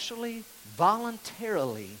would actually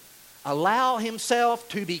voluntarily allow himself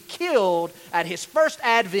to be killed at his first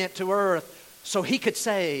advent to earth so he could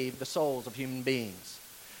save the souls of human beings.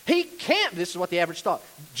 He can't, this is what the average thought,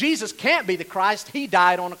 Jesus can't be the Christ. He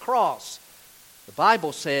died on a cross. The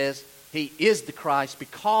Bible says he is the Christ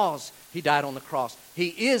because he died on the cross. He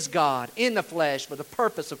is God in the flesh for the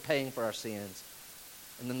purpose of paying for our sins.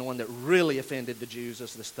 And then the one that really offended the Jews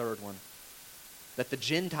is this third one. That the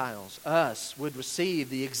Gentiles, us, would receive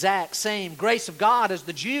the exact same grace of God as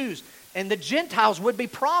the Jews. And the Gentiles would be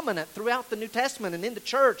prominent throughout the New Testament and in the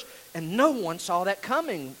church. And no one saw that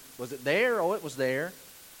coming. Was it there? Oh, it was there.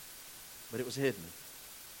 But it was hidden.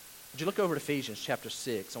 Would you look over to Ephesians chapter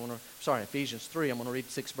 6? Ephesians 3. I'm going to read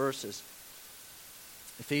 6 verses.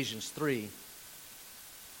 Ephesians 3.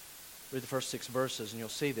 Read the first 6 verses and you'll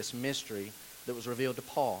see this mystery that was revealed to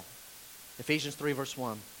Paul. Ephesians 3 verse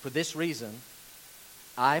 1. For this reason,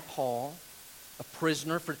 I, Paul, a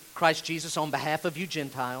prisoner for Christ Jesus on behalf of you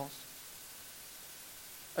Gentiles,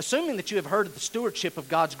 assuming that you have heard of the stewardship of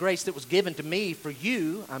God's grace that was given to me for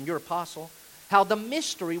you, I'm your apostle, how the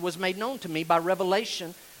mystery was made known to me by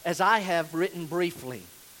revelation as I have written briefly.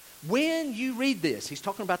 When you read this, he's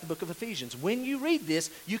talking about the book of Ephesians. When you read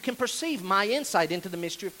this, you can perceive my insight into the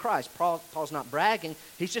mystery of Christ. Paul's not bragging.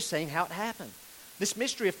 He's just saying how it happened. This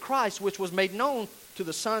mystery of Christ, which was made known to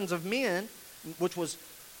the sons of men, which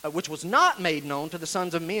was not made known to the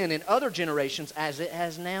sons of men in other generations, as it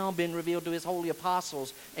has now been revealed to his holy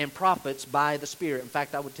apostles and prophets by the Spirit. In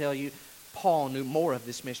fact, I would tell you, Paul knew more of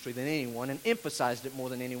this mystery than anyone and emphasized it more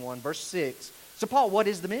than anyone. Verse 6. So Paul, what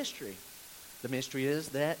is the mystery? The mystery is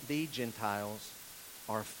that the Gentiles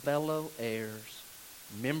are fellow heirs,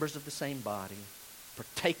 members of the same body,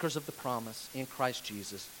 partakers of the promise in Christ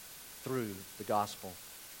Jesus through the gospel.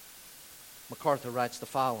 MacArthur writes the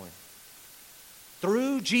following.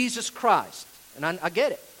 Through Jesus Christ, and I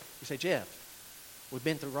get it. You say, Jeff, we've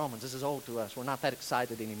been through Romans. This is old to us. We're not that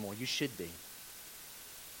excited anymore. You should be.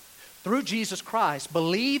 Through Jesus Christ,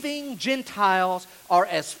 believing Gentiles are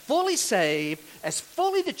as fully saved, as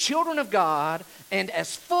fully the children of God, and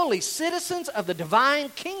as fully citizens of the divine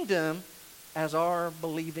kingdom as are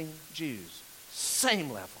believing Jews.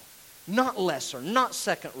 Same level. Not lesser, not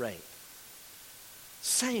second rate.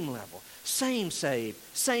 Same level. Same saved,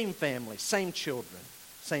 same family, same children,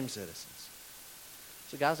 same citizens.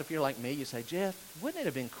 So guys, if you're like me, you say, Jeff, wouldn't it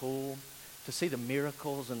have been cool to see the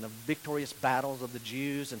miracles and the victorious battles of the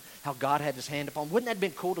Jews and how God had his hand upon them? Wouldn't that have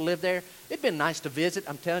been cool to live there? It'd been nice to visit.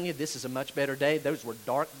 I'm telling you, this is a much better day. Those were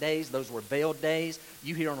dark days. Those were veiled days.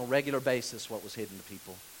 You hear on a regular basis what was hidden to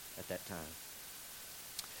people at that time.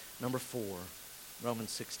 Number 4,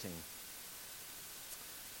 Romans 16.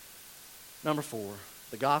 Number 4,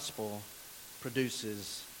 the gospel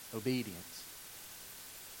produces obedience.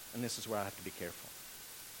 And this is where I have to be careful.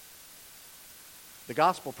 The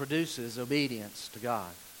gospel produces obedience to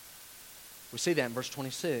God. We see that in verse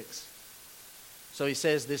 26. So he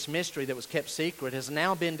says this mystery that was kept secret has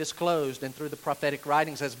now been disclosed and through the prophetic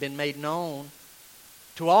writings has been made known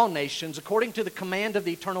to all nations according to the command of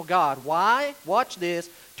the eternal God. Why? Watch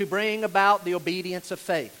this. To bring about the obedience of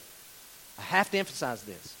faith. I have to emphasize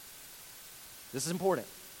this. This is important.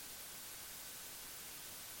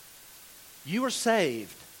 You are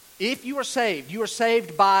saved. If you are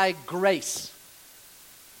saved by grace.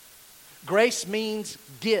 Grace means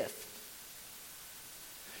gift.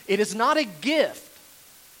 It is not a gift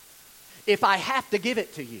if I have to give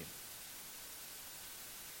it to you.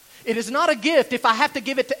 It is not a gift if I have to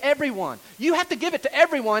give it to everyone. You have to give it to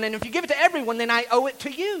everyone, and if you give it to everyone, then I owe it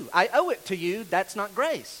to you. I owe it to you. That's not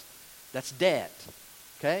grace. That's debt.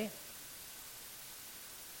 Okay?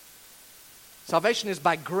 Salvation is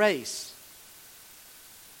by grace.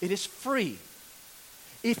 It is free.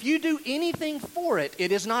 If you do anything for it,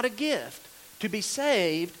 it is not a gift. To be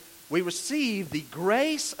saved, we receive the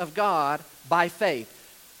grace of God by faith.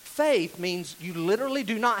 Faith means you literally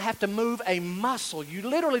do not have to move a muscle. You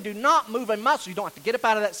literally do not move a muscle. You don't have to get up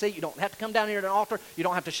out of that seat. You don't have to come down here to an altar. You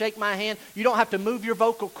don't have to shake my hand. You don't have to move your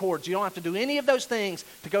vocal cords. You don't have to do any of those things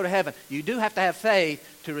to go to heaven. You do have to have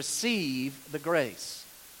faith to receive the grace.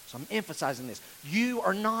 So I'm emphasizing this. You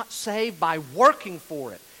are not saved by working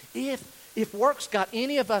for it. If works got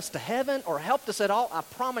any of us to heaven or helped us at all, I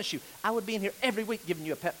promise you, I would be in here every week giving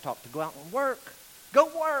you a pep talk to go out and work. Go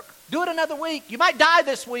work. Do it another week. You might die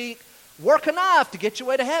this week. Work enough to get your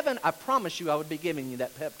way to heaven. I promise you I would be giving you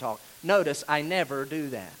that pep talk. Notice I never do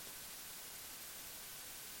that.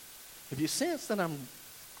 Have you sensed that I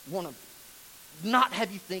want to not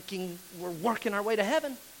have you thinking we're working our way to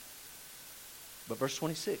heaven? But verse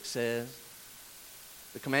 26 says,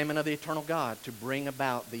 the commandment of the eternal God to bring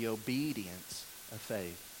about the obedience of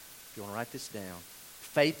faith. If you want to write this down,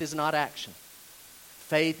 faith is not action.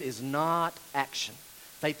 Faith is not action.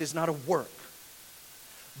 Faith is not a work.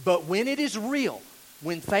 But when it is real,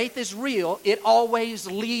 when faith is real, it always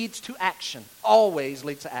leads to action. Always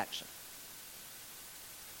leads to action.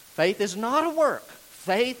 Faith is not a work.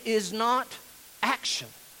 Faith is not action.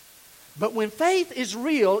 But when faith is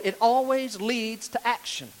real, it always leads to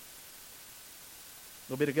action.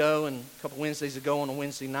 A little bit ago, and a couple Wednesdays ago on a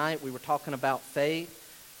Wednesday night, we were talking about faith.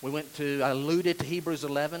 I alluded to Hebrews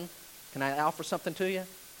 11. Can I offer something to you?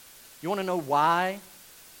 You want to know why?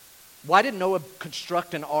 Why did Noah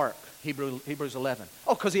construct an ark? Hebrews 11.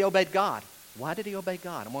 Oh, because he obeyed God. Why did he obey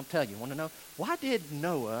God? I'm going to tell you. You want to know? Why did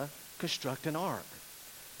Noah construct an ark?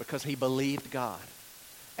 Because he believed God.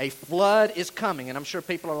 A flood is coming, and I'm sure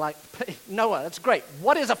people are like, Noah, that's great.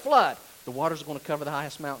 What is a flood? The water's going to cover the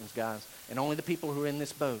highest mountains, guys, and only the people who are in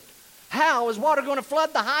this boat. How is water going to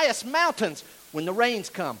flood the highest mountains? When the rains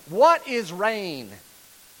come. What is rain?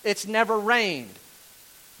 It's never rained.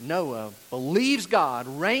 Noah believes God.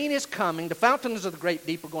 Rain is coming. The fountains of the great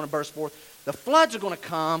deep are going to burst forth. The floods are going to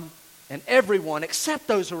come, and everyone, except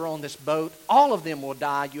those who are on this boat, all of them will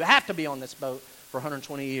die. You have to be on this boat for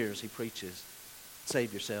 120 years, he preaches.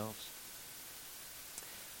 Save yourselves.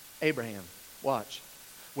 Abraham, watch.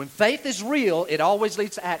 When faith is real, it always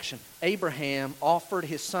leads to action. Abraham offered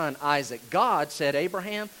his son Isaac. God said,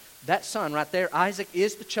 Abraham, that son right there, Isaac,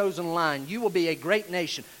 is the chosen line. You will be a great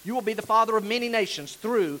nation. You will be the father of many nations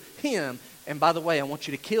through him. And by the way, I want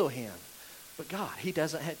you to kill him. But God,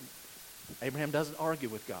 Abraham doesn't argue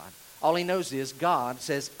with God. All he knows is God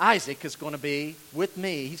says, Isaac is going to be with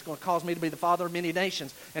me. He's going to cause me to be the father of many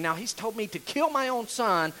nations. And now he's told me to kill my own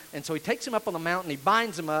son. And so he takes him up on the mountain. He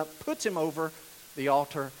binds him up, puts him over the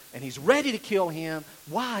altar, and he's ready to kill him.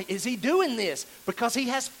 Why is he doing this? Because he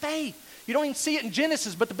has faith. You don't even see it in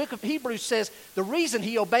Genesis, but the book of Hebrews says the reason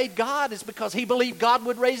he obeyed God is because he believed God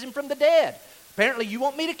would raise him from the dead. Apparently, you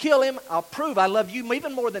want me to kill him? I'll prove I love you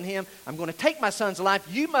even more than him. I'm going to take my son's life.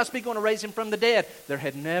 You must be going to raise him from the dead. There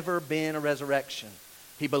had never been a resurrection.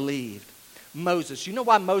 He believed. Moses. You know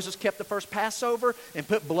why Moses kept the first Passover and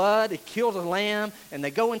put blood? He killed a lamb, and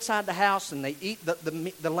they go inside the house, and they eat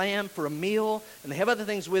the lamb for a meal, and they have other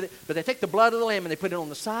things with it. But they take the blood of the lamb, and they put it on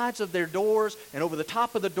the sides of their doors and over the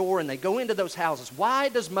top of the door, and they go into those houses. Why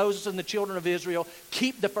does Moses and the children of Israel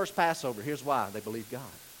keep the first Passover? Here's why. They believe God.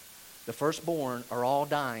 The firstborn are all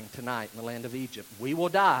dying tonight in the land of Egypt. We will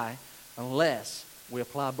die unless we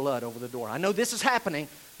apply blood over the door. I know this is happening.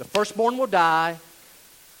 The firstborn will die,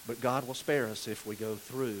 but God will spare us if we go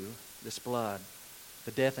through this blood.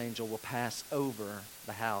 The death angel will pass over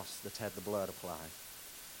the house that's had the blood applied.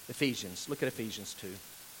 Ephesians. Look at Ephesians 2.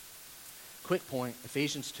 Quick point.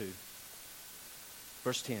 Ephesians 2.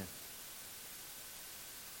 Verse 10.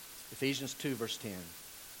 Ephesians 2, verse 10.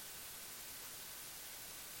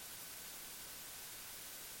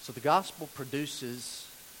 So the gospel produces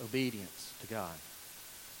obedience to God.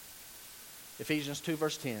 Ephesians 2,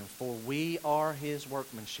 verse 10. For we are his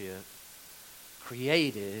workmanship,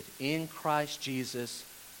 created in Christ Jesus,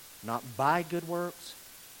 not by good works,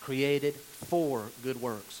 created for good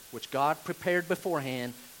works, which God prepared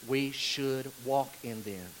beforehand, we should walk in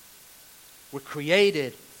them. We're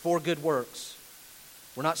created for good works.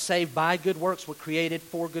 We're not saved by good works. We're created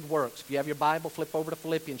for good works. If you have your Bible, flip over to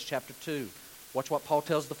Philippians chapter 2. Watch what Paul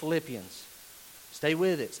tells the Philippians. Stay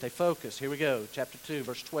with it. Stay focused. Here we go. Chapter 2,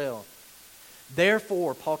 verse 12.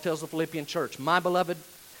 Therefore, Paul tells the Philippian church, my beloved,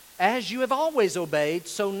 as you have always obeyed,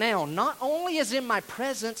 so now, not only as in my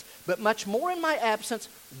presence, but much more in my absence,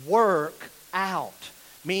 work out.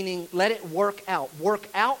 Meaning, let it work out. Work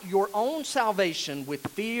out your own salvation with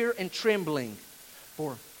fear and trembling.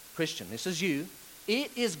 For, Christian, this is you.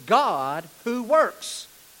 It is God who works.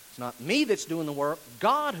 It's not me that's doing the work.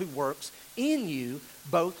 God who works in you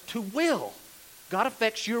both to will. God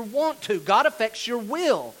affects your want to. God affects your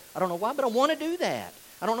will. I don't know why, but I want to do that.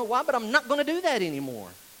 I don't know why, but I'm not going to do that anymore.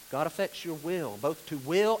 God affects your will, both to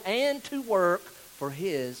will and to work for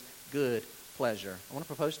his good pleasure. I want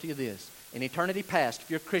to propose to you this. In eternity past, if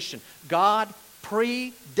you're a Christian, God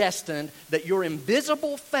predestined that your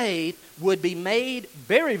invisible faith would be made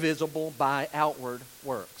very visible by outward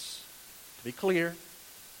works. To be clear,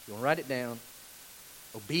 you want to write it down.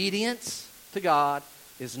 Obedience to God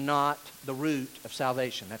is not the root of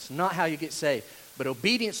salvation. That's not how you get saved. But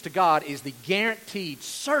obedience to God is the guaranteed,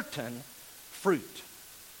 certain fruit.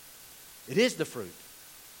 It is the fruit.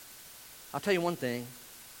 I'll tell you one thing.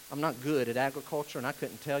 I'm not good at agriculture, and I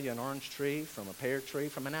couldn't tell you an orange tree from a pear tree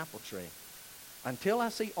from an apple tree until I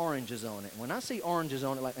see oranges on it. When I see oranges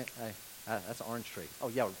on it, like, hey, that's an orange tree. Oh,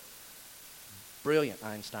 yeah, brilliant,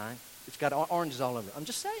 Einstein. It's got oranges all over it. I'm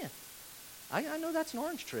just saying. I know that's an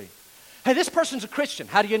orange tree. Hey, this person's a Christian.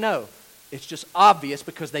 How do you know? It's just obvious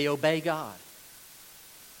because they obey God.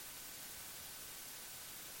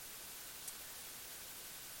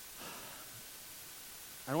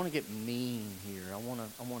 I don't want to get mean here. I want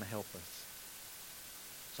to help us.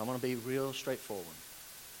 So I'm going to be real straightforward.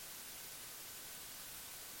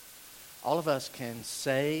 All of us can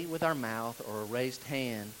say with our mouth or a raised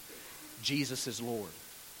hand, Jesus is Lord.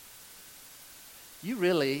 You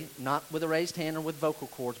really, not with a raised hand or with vocal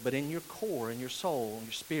cords, but in your core, in your soul, in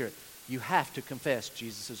your spirit, you have to confess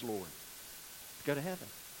Jesus is Lord to go to heaven.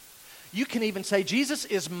 You can even say, Jesus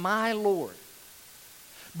is my Lord.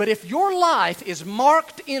 But if your life is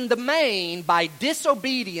marked in the main by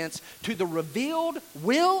disobedience to the revealed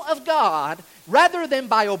will of God, rather than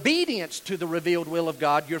by obedience to the revealed will of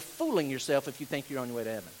God, you're fooling yourself if you think you're on your way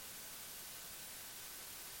to heaven.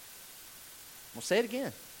 We'll say it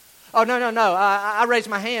again. Oh, no. I raise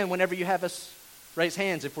my hand whenever you have us raise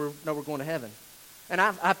hands if we know we're going to heaven. And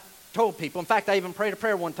I've told people, in fact, I even prayed a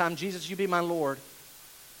prayer one time, Jesus, you be my Lord.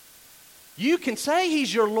 You can say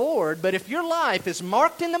He's your Lord, but if your life is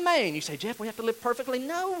marked in the main, you say, Jeff, we have to live perfectly.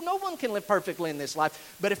 No one can live perfectly in this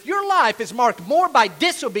life. But if your life is marked more by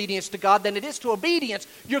disobedience to God than it is to obedience,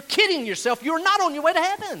 you're kidding yourself. You're not on your way to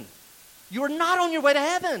heaven. You are not on your way to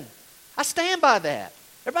heaven. I stand by that.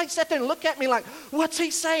 Everybody sat there and look at me like, what's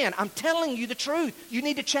he saying? I'm telling you the truth. You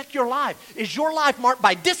need to check your life. Is your life marked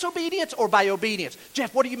by disobedience or by obedience?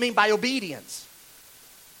 Jeff, what do you mean by obedience?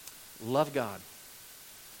 Love God.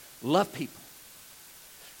 Love people.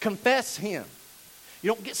 Confess Him.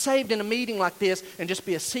 You don't get saved in a meeting like this and just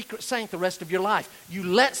be a secret saint the rest of your life. You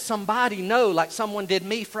let somebody know, like someone did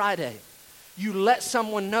me Friday. You let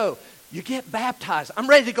someone know. You get baptized. I'm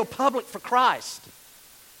ready to go public for Christ.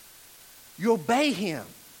 You obey Him.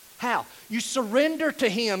 How? You surrender to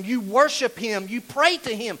Him. You worship Him. You pray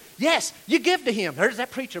to Him. Yes, you give to Him. There's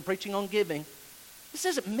that preacher preaching on giving. This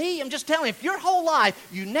isn't me. I'm just telling you, if your whole life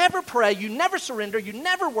you never pray, you never surrender, you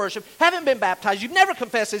never worship, haven't been baptized, you've never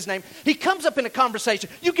confessed His name, He comes up in a conversation,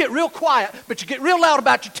 you get real quiet, but you get real loud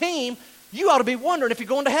about your team, you ought to be wondering if you're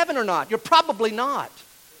going to heaven or not. You're probably not.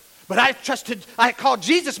 But I called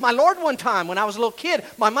Jesus my Lord one time when I was a little kid.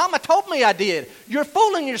 My mama told me I did. You're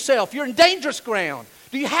fooling yourself. You're in dangerous ground.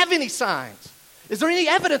 Do you have any signs? Is there any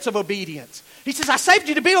evidence of obedience? He says, I saved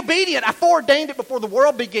you to be obedient. I foreordained it before the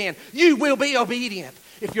world began. You will be obedient.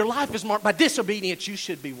 If your life is marked by disobedience, you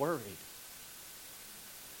should be worried.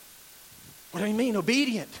 What do you mean,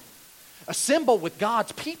 obedient? Assemble with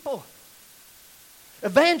God's people.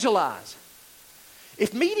 Evangelize.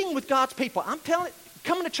 If meeting with God's people, I'm telling you,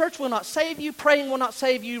 coming to church will not save you. Praying will not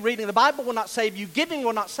save you. Reading the Bible will not save you. Giving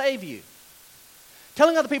will not save you.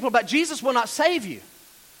 Telling other people about Jesus will not save you.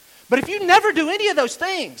 But if you never do any of those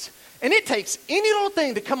things, and it takes any little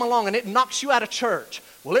thing to come along and it knocks you out of church,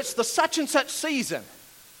 well, it's the such and such season,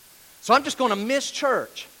 so I'm just going to miss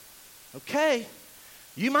church. Okay,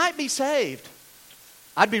 you might be saved.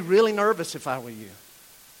 I'd be really nervous if I were you.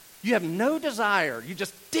 You have no desire. You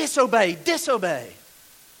just disobey.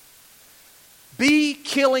 Be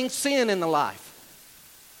killing sin in the life.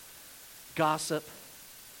 Gossip,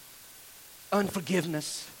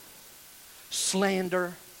 unforgiveness,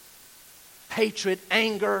 slander, hatred,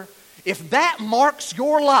 anger. If that marks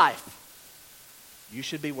your life, you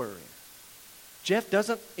should be worried. Jeff,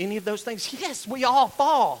 doesn't any of those things? Yes, we all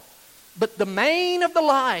fall. But the main of the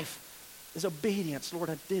life is obedience. Lord,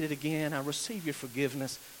 I did it again. I receive your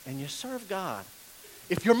forgiveness. And you serve God.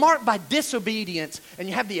 If you're marked by disobedience and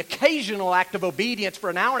you have the occasional act of obedience for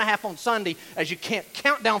an hour and a half on Sunday as you can't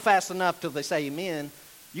count down fast enough till they say amen,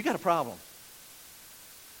 you got a problem.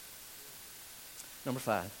 Number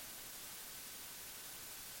 5.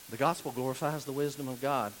 The gospel glorifies the wisdom of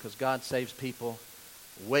God because God saves people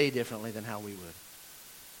way differently than how we would.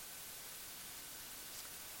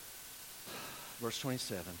 Verse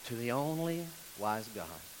 27, to the only wise God.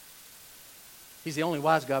 He's the only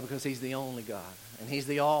wise God because He's the only God. And He's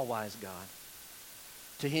the all-wise God.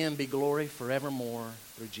 To Him be glory forevermore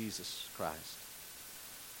through Jesus Christ.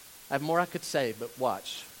 I have more I could say, but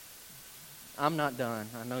watch. I'm not done.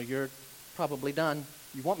 I know you're probably done.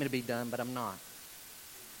 You want me to be done, but I'm not.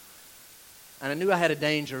 And I knew I had a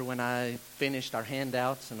danger when I finished our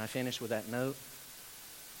handouts and I finished with that note.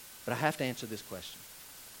 But I have to answer this question.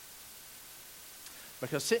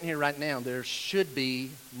 Because sitting here right now, there should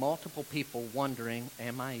be multiple people wondering,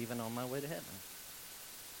 am I even on my way to heaven?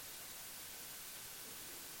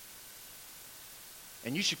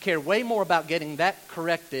 And you should care way more about getting that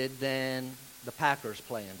corrected than the Packers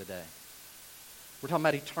playing today. We're talking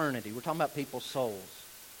about eternity. We're talking about people's souls.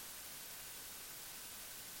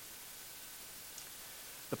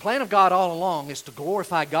 The plan of God all along is to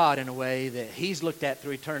glorify God in a way that He's looked at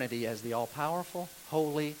through eternity as the all-powerful,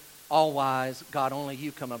 holy, all-wise, God, only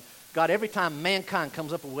you come up. God, every time mankind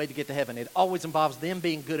comes up with a way to get to heaven, it always involves them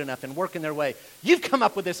being good enough and working their way. You've come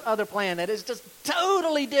up with this other plan that is just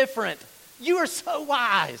totally different. You are so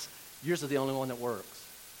wise. Yours is the only one that works.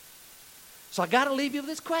 So I got to leave you with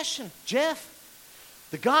this question. Jeff,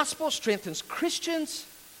 the gospel strengthens Christians.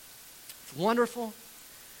 It's wonderful.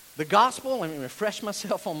 The gospel, let me refresh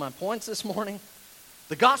myself on my points this morning.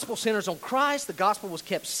 The gospel centers on Christ. The gospel was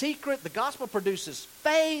kept secret. The gospel produces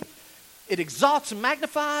faith. It exalts and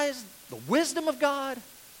magnifies the wisdom of God.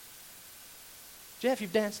 Jeff,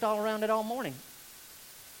 you've danced all around it all morning.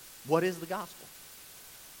 What is the gospel?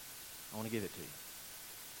 I want to give it to you.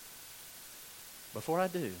 Before I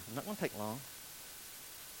do, I'm not going to take long.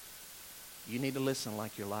 You need to listen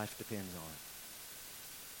like your life depends on it.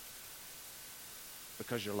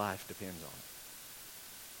 Because your life depends on it.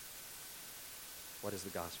 What is the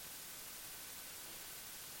gospel?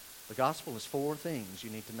 The gospel is 4 things you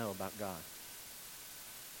need to know about God.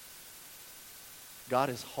 God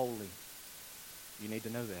is holy. You need to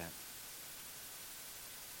know that.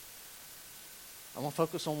 I want to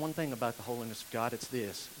focus on one thing about the holiness of God. It's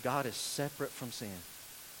this. God is separate from sin.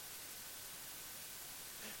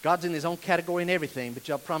 God's in His own category and everything, but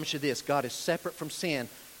I'll promise you this. God is separate from sin.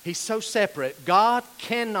 He's so separate, God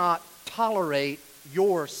cannot tolerate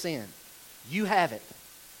your sin. You have it.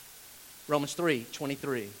 Romans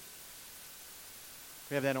 3:23.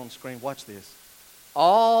 We have that on the screen. Watch this.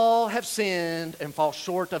 All have sinned and fall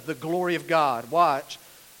short of the glory of God. Watch.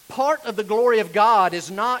 Part of the glory of God is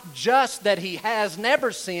not just that He has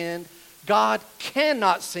never sinned. God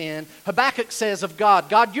cannot sin. Habakkuk says of God,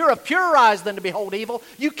 God, you're of purer eyes than to behold evil.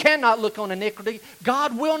 You cannot look on iniquity.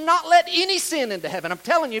 God will not let any sin into heaven. I'm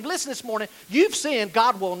telling you, listen this morning, you've sinned.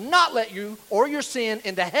 God will not let you or your sin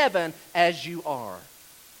into heaven as you are.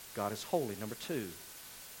 God is holy. Number 2,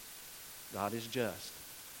 God is just.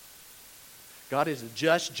 God is the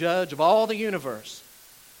just judge of all the universe.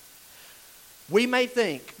 We may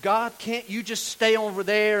think, God, can't you just stay over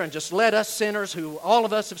there and just let us sinners who all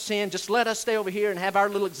of us have sinned, just let us stay over here and have our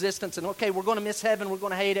little existence and okay, we're going to miss heaven, we're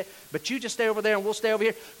going to hate it, but you just stay over there and we'll stay over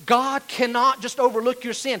here. God cannot just overlook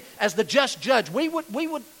your sin. As the just judge, we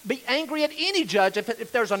would be angry at any judge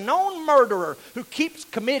if there's a known murderer who keeps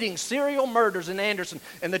committing serial murders in Anderson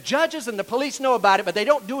and the judges and the police know about it, but they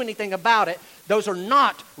don't do anything about it. Those are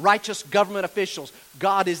not righteous government officials.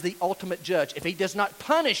 God is the ultimate judge. If He does not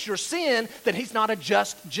punish your sin, then He's not a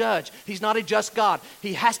just judge. He's not a just God.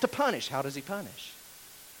 He has to punish. How does He punish?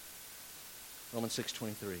 Romans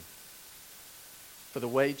 6:23. For the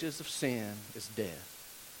wages of sin is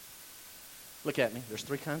death. Look at me. There's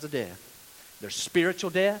 3 kinds of death. There's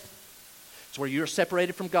spiritual death. It's where you're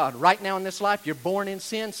separated from God. Right now in this life, you're born in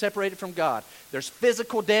sin, separated from God. There's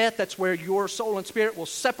physical death. That's where your soul and spirit will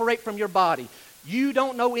separate from your body. You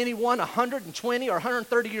don't know anyone 120 or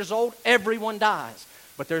 130 years old. Everyone dies.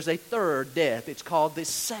 But there's a third death. It's called the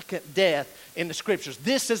second death in the Scriptures.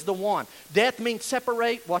 This is the one. Death means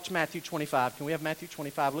separate. Watch Matthew 25. Can we have Matthew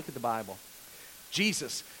 25? Look at the Bible.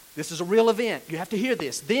 Jesus, this is a real event. You have to hear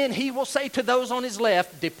this. Then He will say to those on His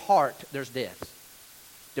left, depart. There's death.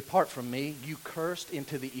 Depart from me, you cursed,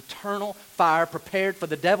 into the eternal fire prepared for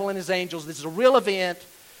the devil and his angels. This is a real event.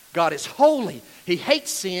 God is holy. He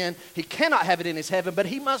hates sin. He cannot have it in His heaven, but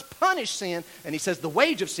He must punish sin. And He says the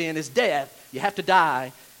wage of sin is death. You have to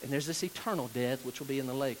die. And there's this eternal death, which will be in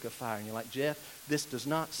the lake of fire. And you're like, Jeff, this does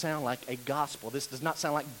not sound like a gospel. This does not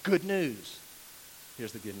sound like good news.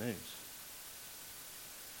 Here's the good news.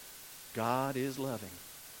 God is loving.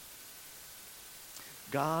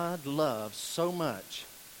 God loves so much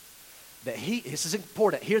that this is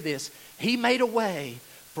important, hear this, He made a way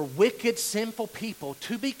for wicked, sinful people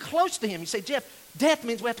to be close to Him. You say, Jeff, death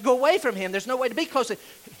means we have to go away from Him. There's no way to be close to Him.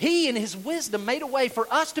 He, in His wisdom, made a way for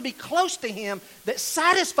us to be close to Him that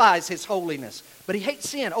satisfies His holiness. But He hates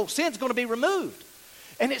sin. Oh, sin's going to be removed.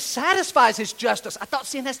 And it satisfies His justice. I thought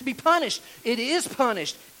sin has to be punished. It is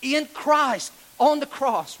punished in Christ on the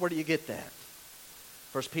cross. Where do you get that?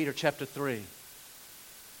 1 Peter chapter 3.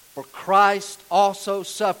 For Christ also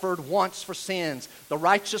suffered once for sins, the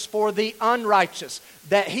righteous for the unrighteous,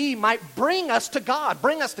 that He might bring us to God.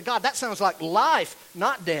 Bring us to God. That sounds like life,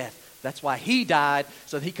 not death. That's why He died,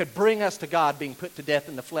 so that He could bring us to God, being put to death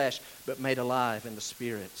in the flesh, but made alive in the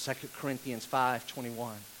Spirit. 2 Corinthians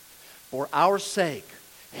 5:21. For our sake,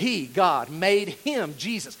 He, God, made Him,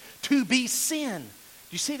 Jesus, to be sin.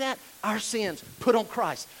 Do you see that? Our sins put on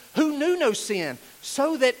Christ, who knew no sin,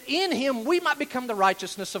 so that in Him we might become the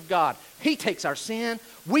righteousness of God. He takes our sin,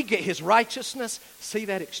 we get His righteousness. See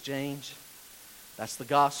that exchange? That's the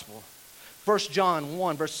gospel. 1 John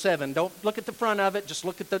 1, verse 7. Don't look at the front of it. Just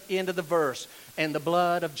look at the end of the verse. And the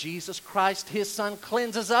blood of Jesus Christ, His Son,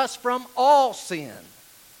 cleanses us from all sin.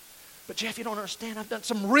 But Jeff, you don't understand. I've done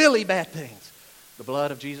some really bad things. The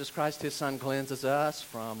blood of Jesus Christ, His Son, cleanses us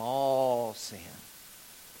from all sin.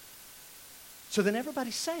 So then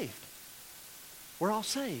everybody's saved. We're all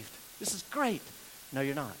saved. This is great. No,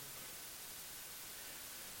 you're not.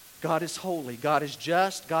 God is holy. God is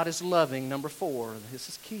just. God is loving. Number 4. This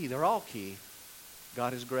is key. They're all key.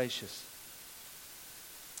 God is gracious.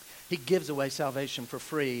 He gives away salvation for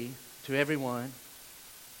free to everyone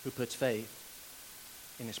who puts faith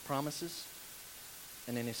in His promises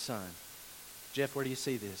and in His Son. Jeff, where do you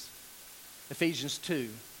see this? Ephesians 2.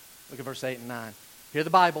 Look at verse 8 and 9. Hear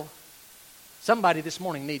the Bible. Somebody this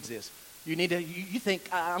morning needs this. You think,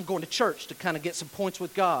 I'm going to church to kind of get some points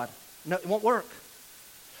with God. No, it won't work.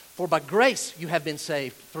 For by grace you have been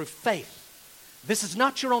saved through faith. This is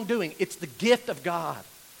not your own doing. It's the gift of God.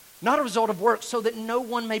 Not a result of works, so that no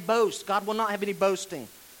one may boast. God will not have any boasting.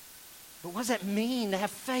 But what does that mean to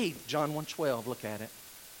have faith? John 1:12, look at it.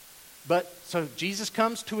 But, so Jesus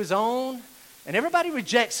comes to His own, and everybody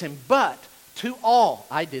rejects Him. But to all,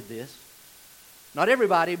 I did this. Not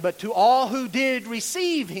everybody, but to all who did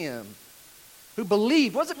receive Him. Who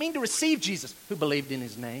believed. What does it mean to receive Jesus? Who believed in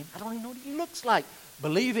His name. I don't even know what He looks like.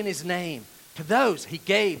 Believe in His name. To those He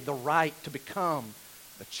gave the right to become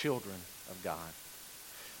the children of God.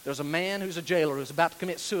 There's a man who's a jailer who's about to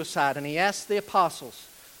commit suicide, and he asked the apostles,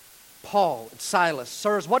 Paul and Silas,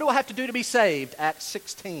 Sirs, what do I have to do to be saved? Acts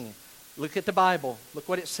 16. Look at the Bible. Look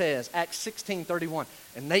what it says. Acts 16:31.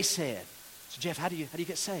 And they said, so Jeff, how do you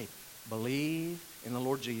get saved? Believe in the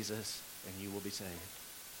Lord Jesus, and you will be saved.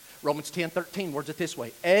 Romans 10:13 words it this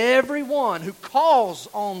way. Everyone who calls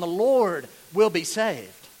on the Lord will be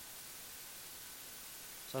saved.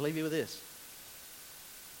 So I leave you with this.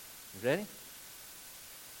 You ready?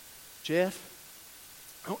 Jeff,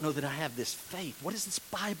 I don't know that I have this faith. What is this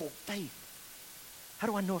Bible faith? How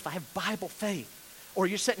do I know if I have Bible faith? Or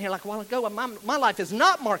you're sitting here like a while ago, my life is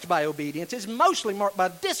not marked by obedience. It's mostly marked by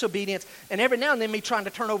disobedience. And every now and then me trying to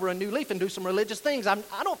turn over a new leaf and do some religious things. I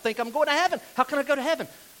don't think I'm going to heaven. How can I go to heaven?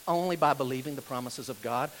 Only by believing the promises of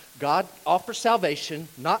God. God offers salvation,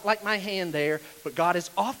 not like my hand there, but God is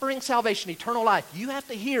offering salvation, eternal life. You have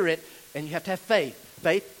to hear it, and you have to have faith.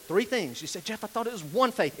 Faith, 3 things. You say, Jeff, I thought it was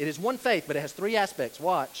one faith. It is one faith, but it has 3 aspects.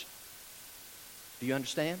 Watch. Do you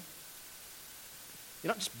understand? You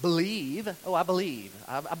don't just believe. Oh, I believe.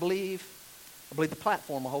 I believe the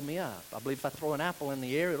platform will hold me up. I believe if I throw an apple in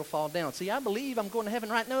the air, it'll fall down. See, I believe I'm going to heaven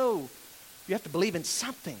right now. You have to believe in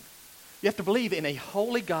something. You have to believe in a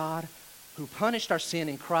holy God who punished our sin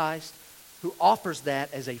in Christ, who offers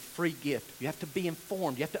that as a free gift. You have to be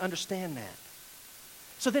informed. You have to understand that.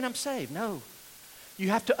 So then I'm saved. No. You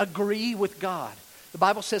have to agree with God. The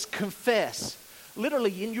Bible says confess.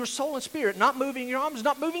 Literally in your soul and spirit, not moving your arms,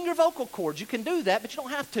 not moving your vocal cords. You can do that, but you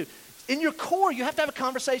don't have to. In your core, you have to have a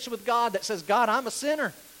conversation with God that says, God, I'm a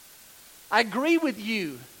sinner. I agree with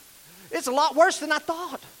you. It's a lot worse than I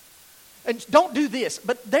thought. And don't do this,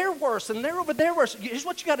 but they're worse, and they're over there worse. Here's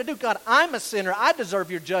what you got to do. God, I'm a sinner. I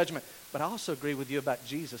deserve your judgment. But I also agree with you about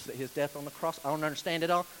Jesus, that His death on the cross. I don't understand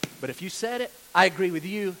it all, but if you said it, I agree with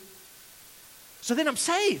you. So then I'm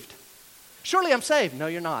saved. Surely I'm saved. No,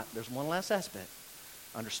 you're not. There's one last aspect.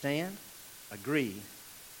 Understand, agree.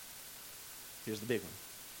 Here's the big one.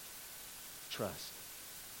 Trust.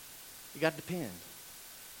 You got to depend.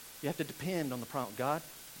 You have to depend on the promise. God,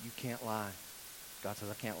 you can't lie. God says,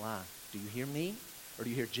 I can't lie. Do you hear me or do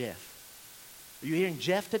you hear Jeff? Are you hearing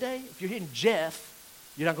Jeff today? If you're hearing Jeff,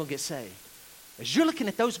 you're not going to get saved. As you're looking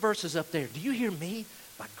at those verses up there, do you hear me?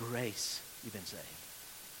 By grace, you've been saved.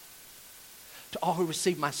 To all who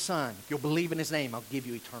receive my Son, if you'll believe in His name, I'll give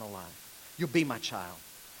you eternal life. You'll be my child.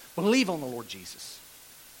 Believe on the Lord Jesus.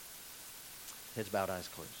 Heads bowed, eyes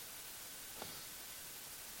closed.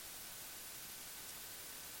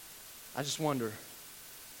 I just wonder,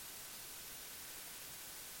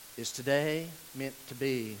 is today meant to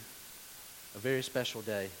be a very special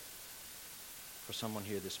day for someone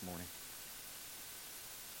here this morning?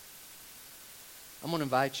 I'm going to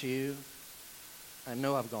invite you. I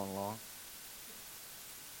know I've gone long.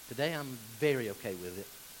 Today I'm very okay with it.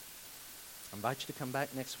 I invite you to come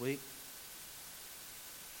back next week.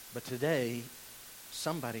 But today,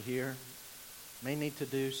 somebody here may need to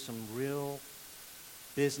do some real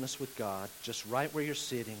business with God, just right where you're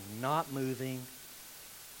sitting, not moving,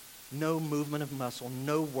 no movement of muscle,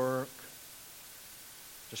 no work,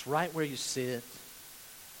 just right where you sit.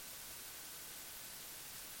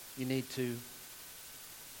 You need to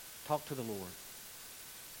talk to the Lord.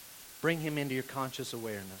 Bring him into your conscious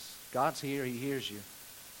awareness. God's here. He hears you.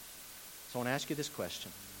 So I want to ask you this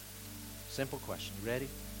question. Simple question. You ready?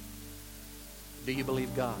 Do you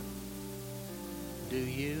believe God? Do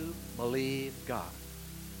you believe God?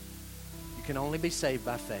 You can only be saved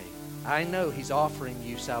by faith. I know he's offering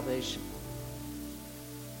you salvation.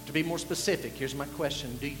 To be more specific, here's my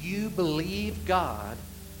question. Do you believe God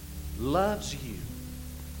loves you?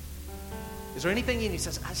 Is there anything in you that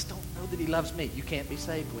says, I just don't know that he loves me? You can't be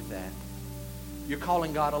saved with that. You're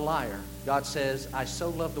calling God a liar. God says, I so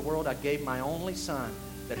love the world, I gave my only Son,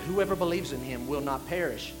 that whoever believes in him will not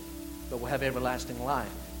perish, but will have everlasting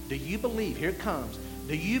life. Do you believe? Here it comes.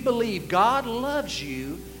 Do you believe God loves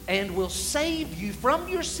you and will save you from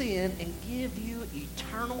your sin and give you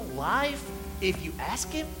eternal life if you ask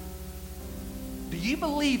him? Do you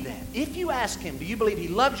believe that? If you ask him, do you believe he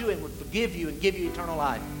loves you and would forgive you and give you eternal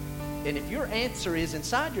life? And if your answer is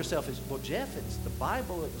inside yourself is, well, Jeff, it's the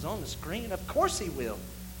Bible, it was on the screen, of course he will.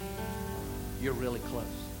 You're really close.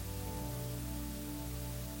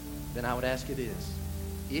 Then I would ask you this.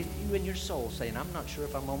 If you in your soul saying, I'm not sure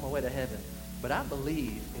if I'm on my way to heaven, but I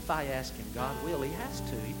believe if I ask him, God will, he has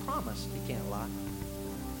to. He promised. He can't lie.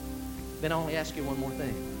 Then I only ask you one more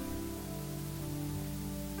thing.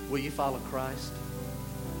 Will you follow Christ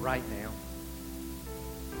right now?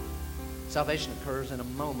 Salvation occurs in a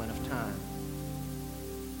moment of time.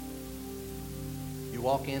 You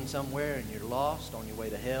walk in somewhere and you're lost on your way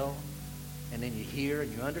to hell, and then you hear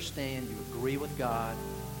and you understand, you agree with God,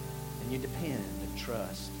 and you depend and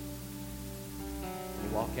trust.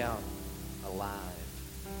 You walk out alive,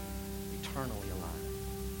 eternally alive.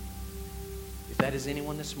 If that is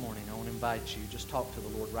anyone this morning, I want to invite you, just talk to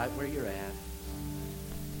the Lord right where you're at.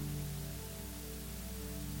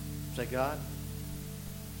 Say, God,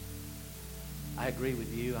 I agree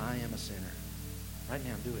with you. I am a sinner. Right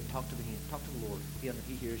now, do it. Talk to him. Talk to the Lord.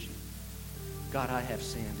 He hears you. God, I have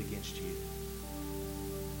sinned against you.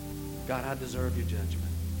 God, I deserve your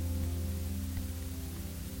judgment.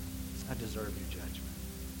 I deserve your judgment.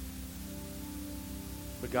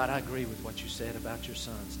 But God, I agree with what you said about your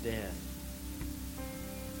son's death.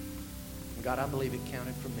 And God, I believe it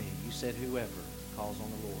counted for me. You said whoever calls on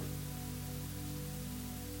the Lord.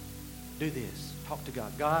 Do this. Talk to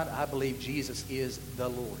God. God, I believe Jesus is the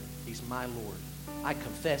Lord. He's my Lord. I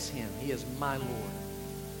confess him. He is my Lord.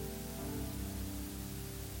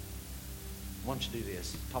 Why don't you do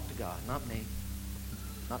this? Talk to God, not me.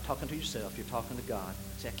 Not talking to yourself. You're talking to God.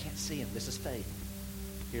 Say, I can't see him. This is faith.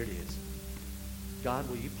 Here it is. God,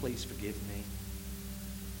 will you please forgive me?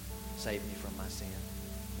 Save me from my sin.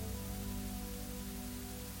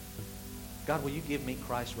 God, will you give me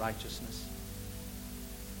Christ's righteousness?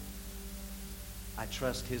 I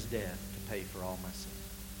trust his death to pay for all my sins.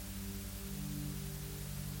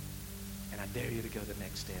 And I dare you to go the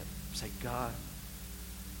next step. Say, God,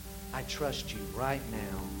 I trust you right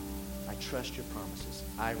now. I trust your promises.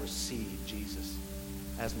 I receive Jesus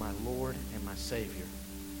as my Lord and my Savior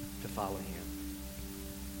to follow him.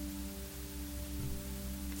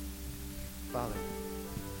 Father,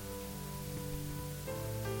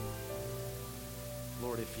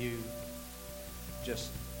 Lord, if you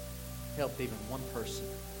just helped even one person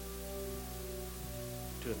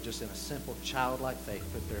to have just in a simple childlike faith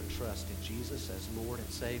put their trust in Jesus as Lord and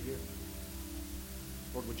Savior,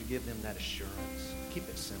 Lord, would you give them that assurance? Keep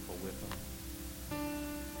it simple with them.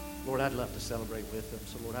 Lord, I'd love to celebrate with them.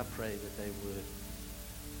 So, Lord, I pray that they would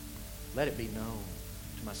let it be known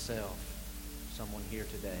to myself, someone here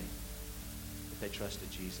today, that they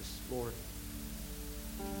trusted Jesus. Lord,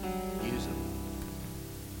 use them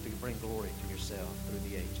to bring glory to yourself through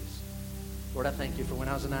the ages. Lord, I thank you for when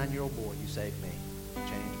I was a 9-year-old boy, you saved me. You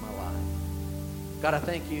changed my life. God, I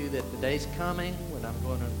thank you that the day's coming when I'm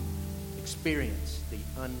going to experience the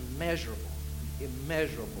unmeasurable,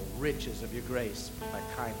 immeasurable riches of your grace by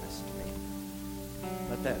kindness to me.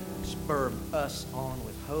 Let that spur us on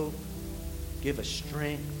with hope. Give us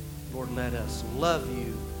strength. Lord, let us love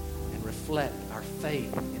you and reflect our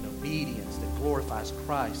faith in obedience that glorifies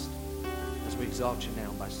Christ as we exalt you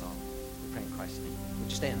now by song. We pray in Christ's name. Would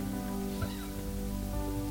you stand?